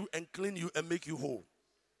purge you and clean you and make you whole.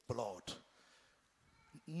 Blood.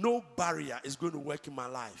 No barrier is going to work in my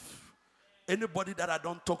life. Anybody that I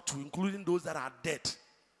don't talk to, including those that are dead.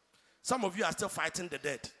 Some of you are still fighting the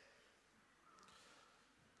dead.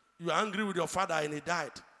 You are angry with your father and he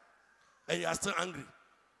died. And you are still angry.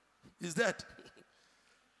 He's dead.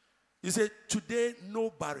 He said, today, no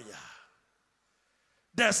barrier.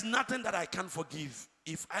 There's nothing that I can forgive.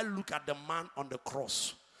 If I look at the man on the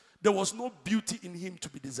cross, there was no beauty in him to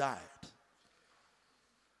be desired.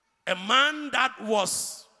 A man that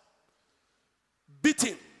was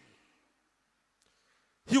beaten.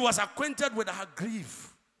 He was acquainted with our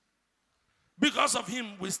grief. Because of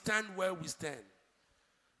him, we stand where we stand.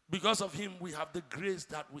 Because of him, we have the grace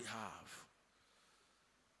that we have.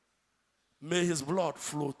 May his blood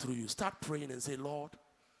flow through you. Start praying and say, Lord,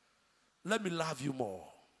 let me love you more.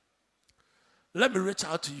 Let me reach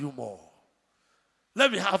out to you more.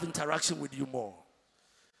 Let me have interaction with you more.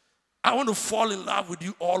 I want to fall in love with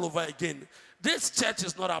you all over again. This church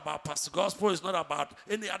is not about Pastor Gospel. It's not about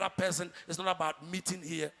any other person. It's not about meeting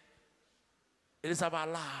here. It is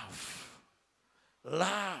about love.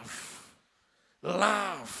 Love.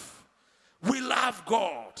 Love. We love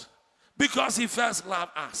God because he first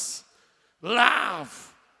loved us.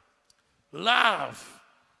 Love. Love.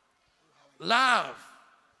 Love.